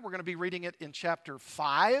here. We're going to be reading it in chapter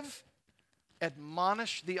 5.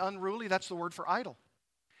 Admonish the unruly. That's the word for idle.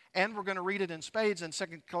 And we're going to read it in spades in 2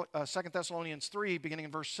 Thessalonians 3, beginning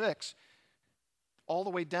in verse 6, all the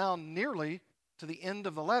way down nearly to the end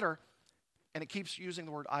of the letter. And it keeps using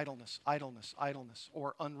the word idleness, idleness, idleness,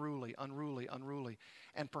 or unruly, unruly, unruly.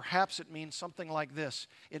 And perhaps it means something like this.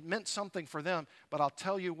 It meant something for them, but I'll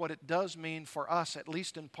tell you what it does mean for us, at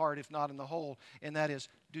least in part, if not in the whole, and that is,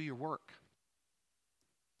 do your work.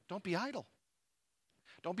 Don't be idle.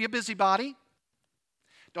 Don't be a busybody.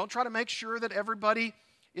 Don't try to make sure that everybody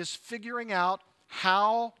is figuring out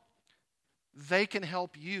how they can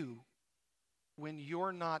help you when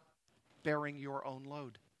you're not bearing your own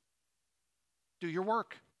load. Do your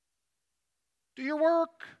work. Do your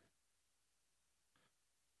work.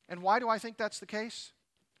 And why do I think that's the case?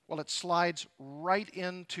 Well, it slides right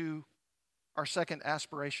into our second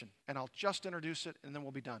aspiration. And I'll just introduce it and then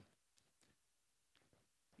we'll be done.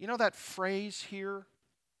 You know that phrase here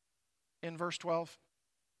in verse 12?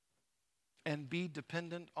 And be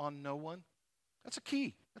dependent on no one? That's a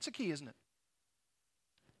key. That's a key, isn't it?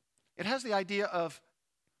 It has the idea of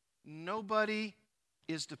nobody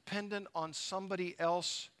is dependent on somebody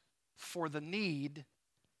else for the need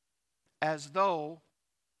as though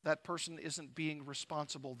that person isn't being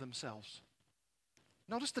responsible themselves.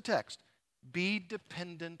 Notice the text. Be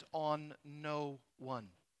dependent on no one.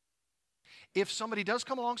 If somebody does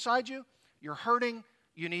come alongside you, you're hurting,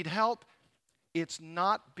 you need help, it's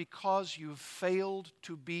not because you've failed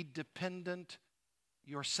to be dependent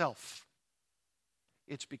yourself.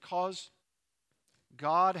 It's because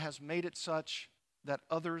God has made it such that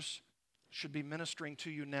others should be ministering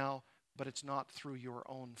to you now, but it's not through your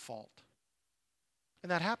own fault.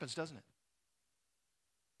 And that happens, doesn't it?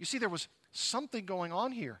 You see, there was something going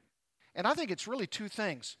on here. And I think it's really two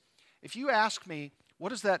things. If you ask me, what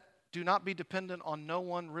does that do not be dependent on no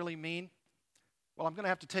one really mean? Well, I'm going to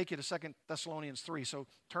have to take you to 2 Thessalonians 3. So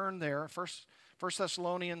turn there, 1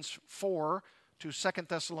 Thessalonians 4 to 2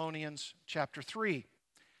 Thessalonians chapter 3.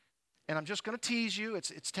 And I'm just going to tease you.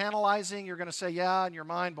 It's tantalizing. You're going to say, yeah, in your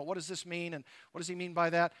mind, but what does this mean? And what does he mean by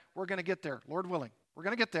that? We're going to get there, Lord willing. We're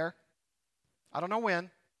going to get there. I don't know when,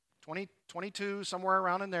 2022, somewhere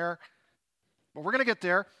around in there. But we're going to get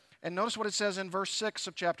there. And notice what it says in verse 6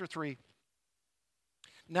 of chapter 3.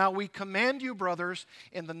 Now we command you, brothers,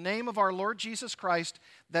 in the name of our Lord Jesus Christ,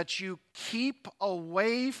 that you keep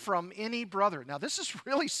away from any brother. Now this is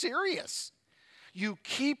really serious. You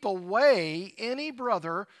keep away any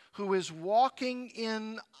brother who is walking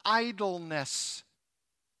in idleness.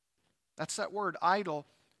 That's that word, idle.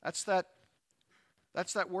 That's that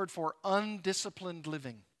word for undisciplined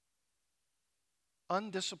living.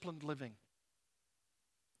 Undisciplined living.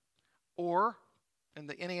 Or, in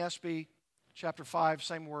the NASB, chapter 5,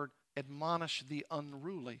 same word, admonish the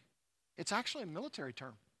unruly. It's actually a military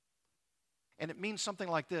term. And it means something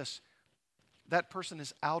like this. That person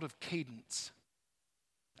is out of cadence,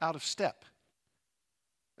 out of step.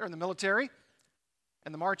 They're in the military,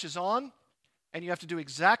 and the march is on, and you have to do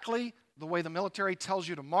exactly the way the military tells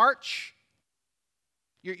you to march.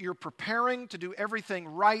 You're preparing to do everything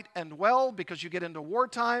right and well because you get into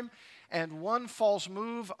wartime, and one false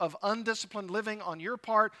move of undisciplined living on your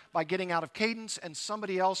part by getting out of cadence, and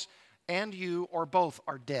somebody else and you or both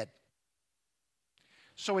are dead.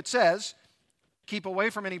 So it says, Keep away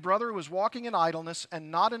from any brother who is walking in idleness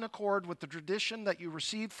and not in accord with the tradition that you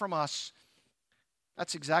received from us.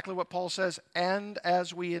 That's exactly what Paul says. And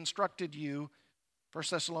as we instructed you, 1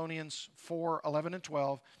 Thessalonians 4, 11 and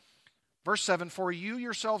 12. Verse 7, for you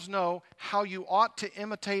yourselves know how you ought to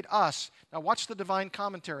imitate us. Now watch the divine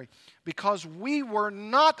commentary. Because we were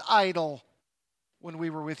not idle when we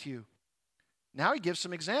were with you. Now he gives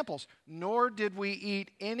some examples. Nor did we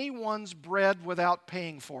eat anyone's bread without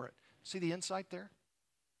paying for it. See the insight there?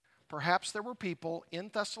 Perhaps there were people in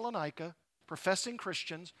Thessalonica, professing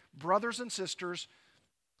Christians, brothers and sisters,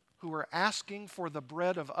 who were asking for the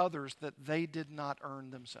bread of others that they did not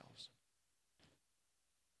earn themselves.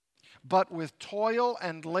 But with toil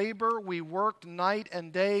and labor we worked night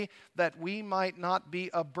and day that we might not be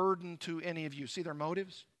a burden to any of you. See their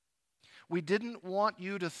motives? We didn't want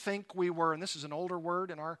you to think we were, and this is an older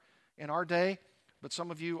word in our day, but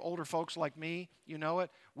some of you older folks like me, you know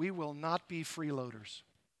it, we will not be freeloaders.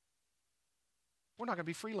 We're not going to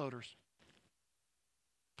be freeloaders.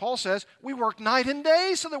 Paul says, we worked night and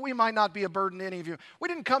day so that we might not be a burden to any of you. We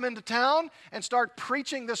didn't come into town and start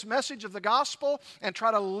preaching this message of the gospel and try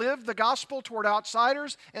to live the gospel toward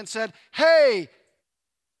outsiders and said, hey,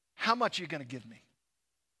 how much are you going to give me?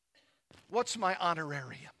 What's my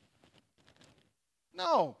honorarium?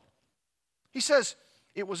 No. He says,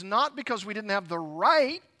 it was not because we didn't have the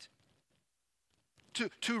right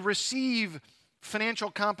to receive financial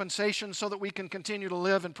compensation so that we can continue to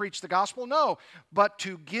live and preach the gospel. No, but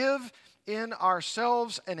to give in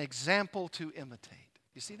ourselves an example to imitate.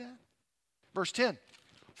 You see that? Verse 10,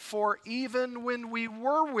 for even when we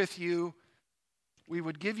were with you, we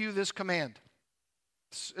would give you this command.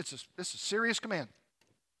 This is a serious command.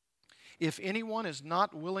 If anyone is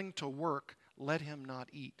not willing to work, let him not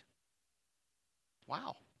eat.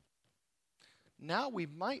 Wow. Now we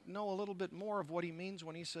might know a little bit more of what he means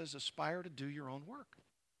when he says aspire to do your own work.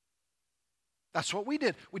 That's what we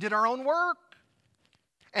did. We did our own work.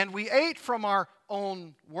 And we ate from our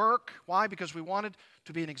own work. Why? Because we wanted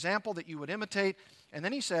to be an example that you would imitate. And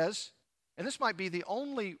then he says, and this might be the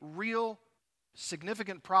only real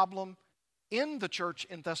significant problem in the church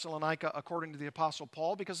in Thessalonica, according to the Apostle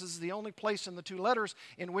Paul, because this is the only place in the two letters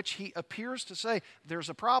in which he appears to say there's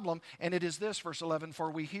a problem, and it is this, verse 11,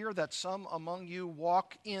 for we hear that some among you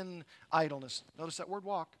walk in idleness. Notice that word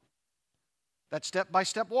walk. That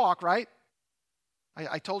step-by-step walk, right?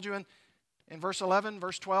 I told you in verse 11,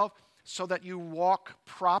 verse 12, so that you walk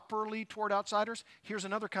properly toward outsiders. Here's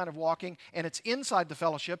another kind of walking, and it's inside the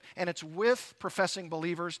fellowship, and it's with professing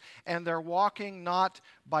believers, and they're walking not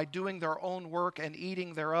by doing their own work and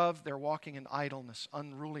eating thereof. They're walking in idleness,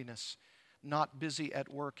 unruliness, not busy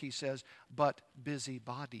at work, he says, but busy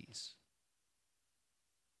bodies.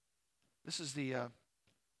 This is the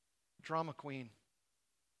drama queen,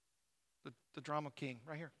 the drama king,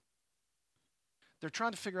 right here. They're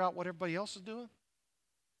trying to figure out what everybody else is doing,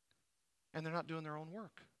 and they're not doing their own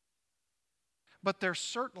work. But they're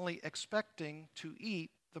certainly expecting to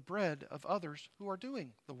eat the bread of others who are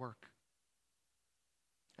doing the work.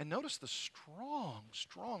 And notice the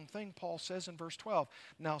strong thing Paul says in verse 12.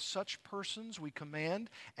 Now such persons we command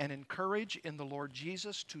and encourage in the Lord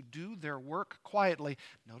Jesus to do their work quietly.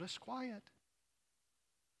 Notice quiet.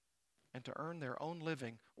 And to earn their own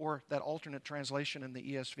living, or that alternate translation in the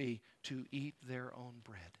ESV, to eat their own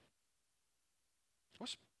bread.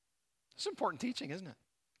 It's important teaching, isn't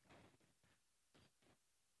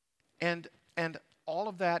it? And all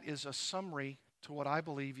of that is a summary to what I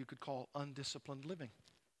believe you could call undisciplined living.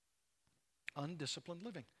 Undisciplined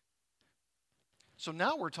living. So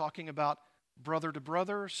now we're talking about brother to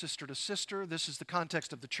brother, sister to sister. This is the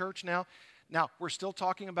context of the church now. Now, we're still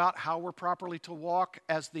talking about how we're properly to walk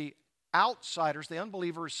as the outsiders, the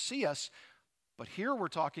unbelievers, see us. But here we're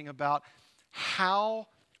talking about how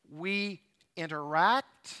we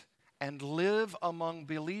interact and live among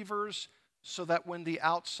believers so that when the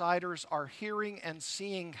outsiders are hearing and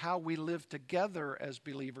seeing how we live together as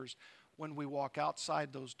believers, when we walk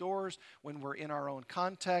outside those doors, when we're in our own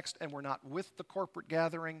context and we're not with the corporate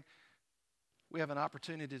gathering, we have an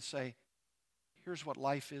opportunity to say, here's what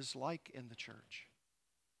life is like in the church.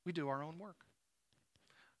 We do our own work.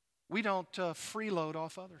 We don't freeload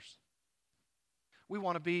off others. We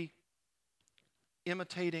want to be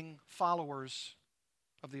imitating followers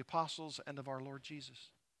of the apostles and of our Lord Jesus.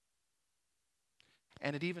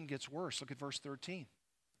 And it even gets worse. Look at verse 13.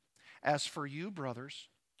 As for you, brothers,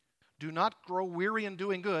 do not grow weary in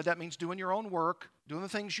doing good. That means doing your own work, doing the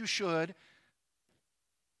things you should.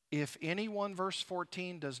 If anyone, verse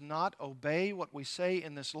 14, does not obey what we say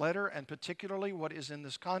in this letter, and particularly what is in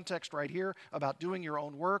this context right here about doing your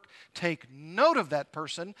own work, take note of that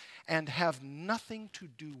person and have nothing to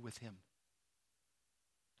do with him.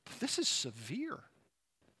 This is severe.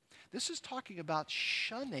 This is talking about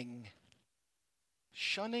shunning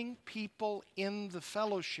people in the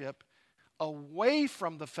fellowship, away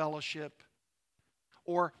from the fellowship,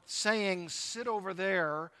 or saying, sit over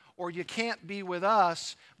there, or you can't be with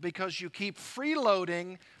us because you keep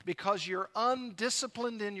freeloading, because you're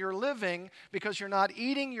undisciplined in your living, because you're not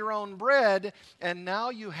eating your own bread, and now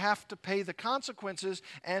you have to pay the consequences,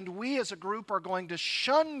 and we as a group are going to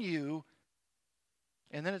shun you.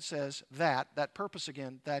 And then it says that purpose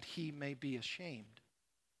again, that he may be ashamed.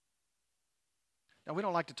 Now, we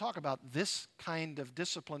don't like to talk about this kind of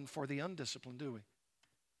discipline for the undisciplined, do we?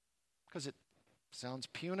 Because it sounds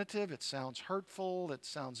punitive, it sounds hurtful, it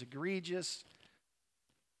sounds egregious.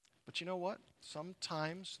 But you know what?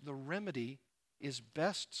 Sometimes the remedy is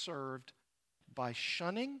best served by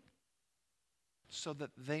shunning so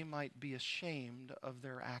that they might be ashamed of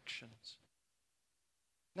their actions.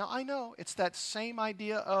 Now, I know it's that same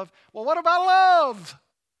idea of, well, what about love?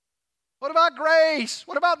 What about grace?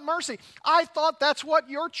 What about mercy? I thought that's what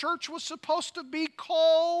your church was supposed to be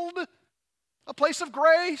called. A place of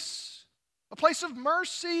grace, a place of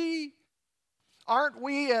mercy. Aren't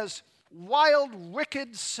we as wild,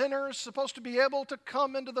 wicked sinners supposed to be able to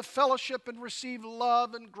come into the fellowship and receive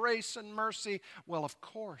love and grace and mercy? Well, of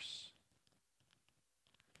course.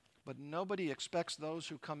 But nobody expects those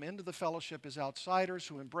who come into the fellowship as outsiders,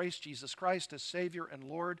 who embrace Jesus Christ as Savior and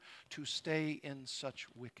Lord, to stay in such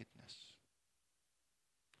wickedness.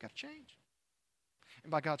 Got to change.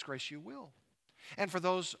 And by God's grace, you will. And for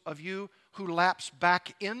those of you who lapse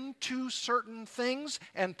back into certain things,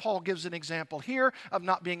 and Paul gives an example here of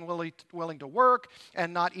not being willing to work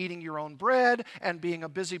and not eating your own bread and being a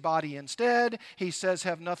busybody instead, he says,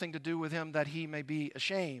 have nothing to do with him that he may be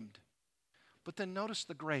ashamed. But then notice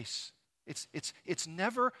the grace. It's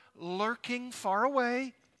never lurking far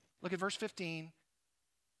away. Look at verse 15.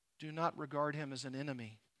 Do not regard him as an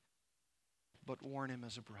enemy, but warn him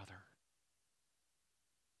as a brother.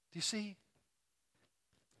 Do you see?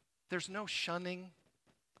 There's no shunning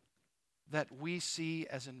that we see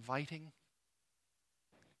as inviting.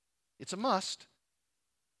 It's a must,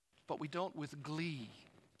 but we don't with glee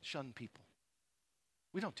shun people.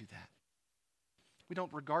 We don't do that. We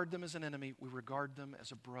don't regard them as an enemy. We regard them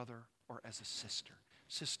as a brother or as a sister.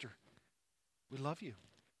 Sister, we love you.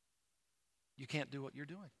 You can't do what you're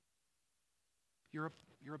doing. You're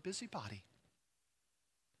a busybody.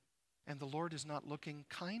 And the Lord is not looking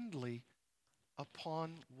kindly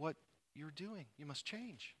upon what you're doing. You must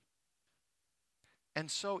change. And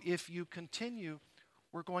so if you continue,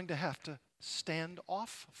 we're going to have to stand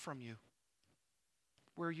off from you,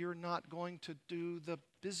 where you're not going to do the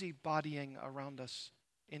busybodying around us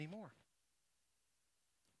anymore.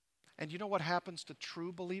 And you know what happens to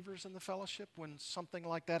true believers in the fellowship when something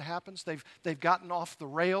like that happens? They've gotten off the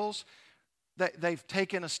rails. They've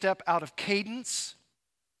taken a step out of cadence.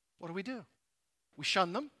 What do? We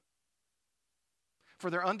shun them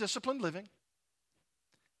for their undisciplined living.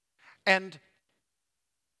 And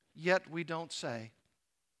yet we don't say,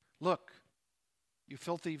 look, you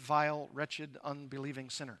filthy, vile, wretched, unbelieving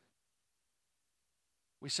sinner.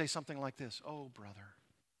 We say something like this, oh, brother,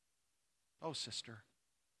 oh, sister,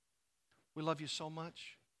 we love you so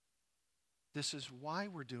much. This is why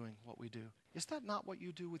we're doing what we do. Is that not what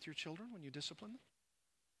you do with your children when you discipline them?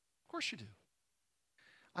 Of course you do.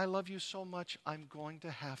 I love you so much, I'm going to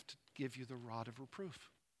have to give you the rod of reproof.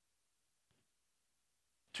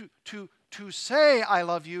 To say I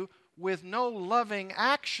love you with no loving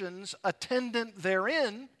actions attendant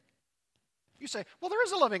therein, you say, well, there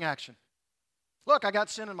is a loving action. Look, I got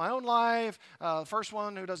sin in my own life. The first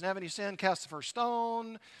one who doesn't have any sin casts the first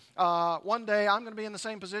stone. One day I'm going to be in the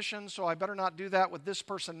same position, so I better not do that with this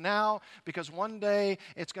person now, because one day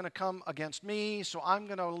it's going to come against me, so I'm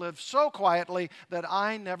going to live so quietly that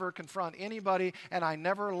I never confront anybody and I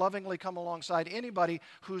never lovingly come alongside anybody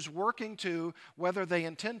who's working to, whether they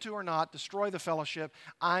intend to or not, destroy the fellowship.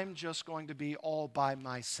 I'm just going to be all by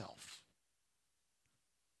myself.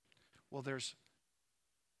 Well, there's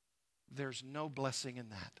no blessing in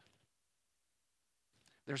that.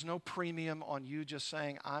 There's no premium on you just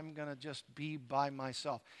saying, I'm going to just be by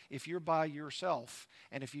myself. If you're by yourself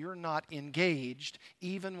and if you're not engaged,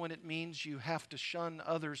 even when it means you have to shun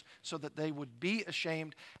others so that they would be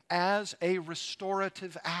ashamed as a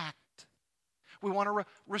restorative act, We want to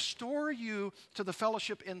restore you to the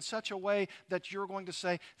fellowship in such a way that you're going to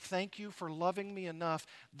say, thank you for loving me enough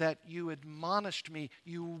that you admonished me,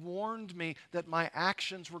 you warned me that my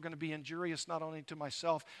actions were going to be injurious not only to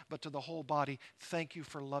myself but to the whole body. Thank you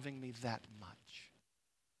for loving me that much.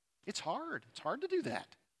 It's hard. It's hard to do that.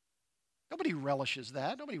 Nobody relishes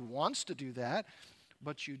that. Nobody wants to do that.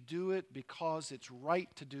 But you do it because it's right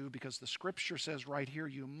to do, because the Scripture says right here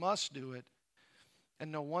you must do it.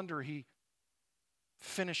 And no wonder he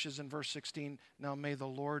finishes in verse 16, now may the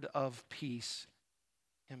Lord of peace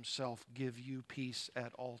himself give you peace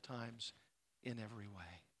at all times in every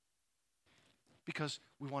way. Because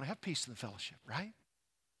we want to have peace in the fellowship, right?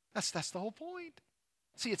 That's the whole point.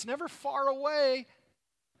 See, it's never far away.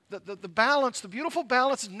 The balance, the beautiful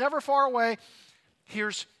balance is never far away.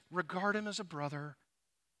 Here's regard him as a brother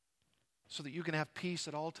so that you can have peace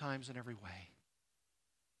at all times in every way.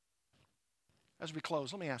 As we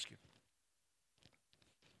close, let me ask you.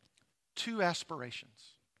 2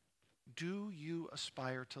 aspirations. Do you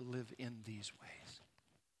aspire to live in these ways?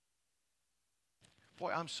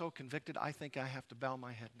 Boy, I'm so convicted, I think I have to bow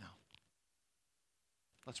my head now.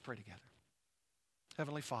 Let's pray together.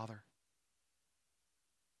 Heavenly Father,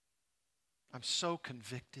 I'm so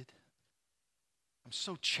convicted. I'm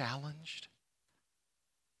so challenged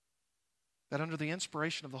that under the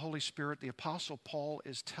inspiration of the Holy Spirit, the Apostle Paul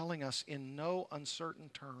is telling us in no uncertain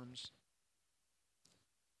terms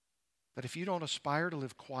that if you don't aspire to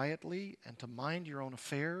live quietly and to mind your own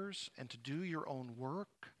affairs and to do your own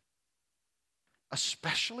work,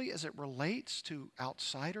 especially as it relates to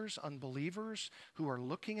outsiders, unbelievers who are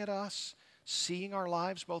looking at us, seeing our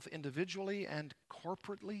lives both individually and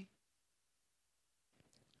corporately,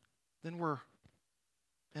 then we're,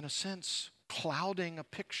 in a sense, clouding a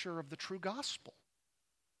picture of the true gospel.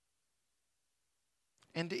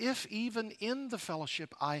 And if even in the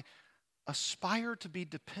fellowship I aspire to be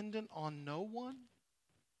dependent on no one,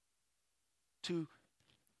 to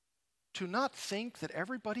not think that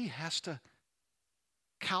everybody has to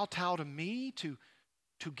kowtow to me, to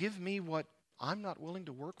give me what I'm not willing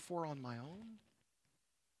to work for on my own,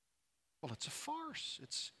 well, it's a farce.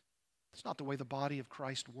 It's not the way the body of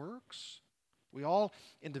Christ works. We all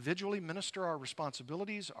individually minister our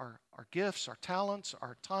responsibilities, our gifts, our talents,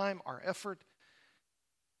 our time, our effort.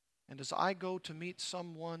 And as I go to meet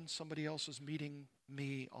someone, somebody else is meeting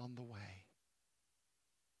me on the way.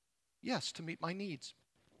 Yes, to meet my needs,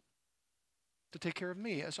 to take care of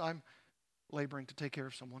me as I'm laboring to take care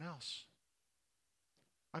of someone else.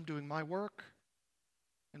 I'm doing my work,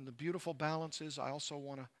 and the beautiful balance is I also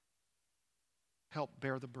want to help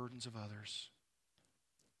bear the burdens of others.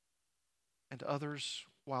 And others,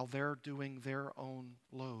 while they're doing their own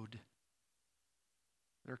load,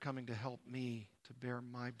 they're coming to help me to bear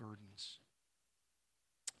my burdens.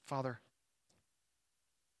 Father,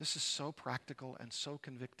 this is so practical and so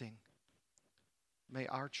convicting. May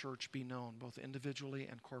our church be known, both individually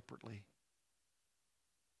and corporately,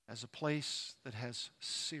 as a place that has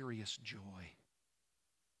serious joy,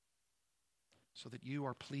 so that you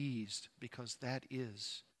are pleased, because that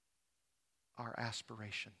is our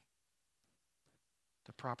aspiration,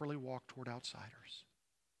 to properly walk toward outsiders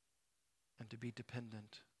and to be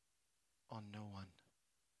dependent on no one.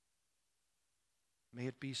 May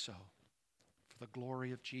it be so for the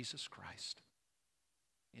glory of Jesus Christ,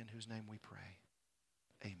 in whose name we pray.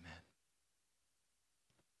 Amen.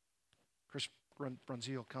 Chris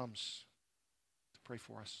Brunzil comes to pray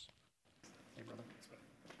for us. Hey, brother.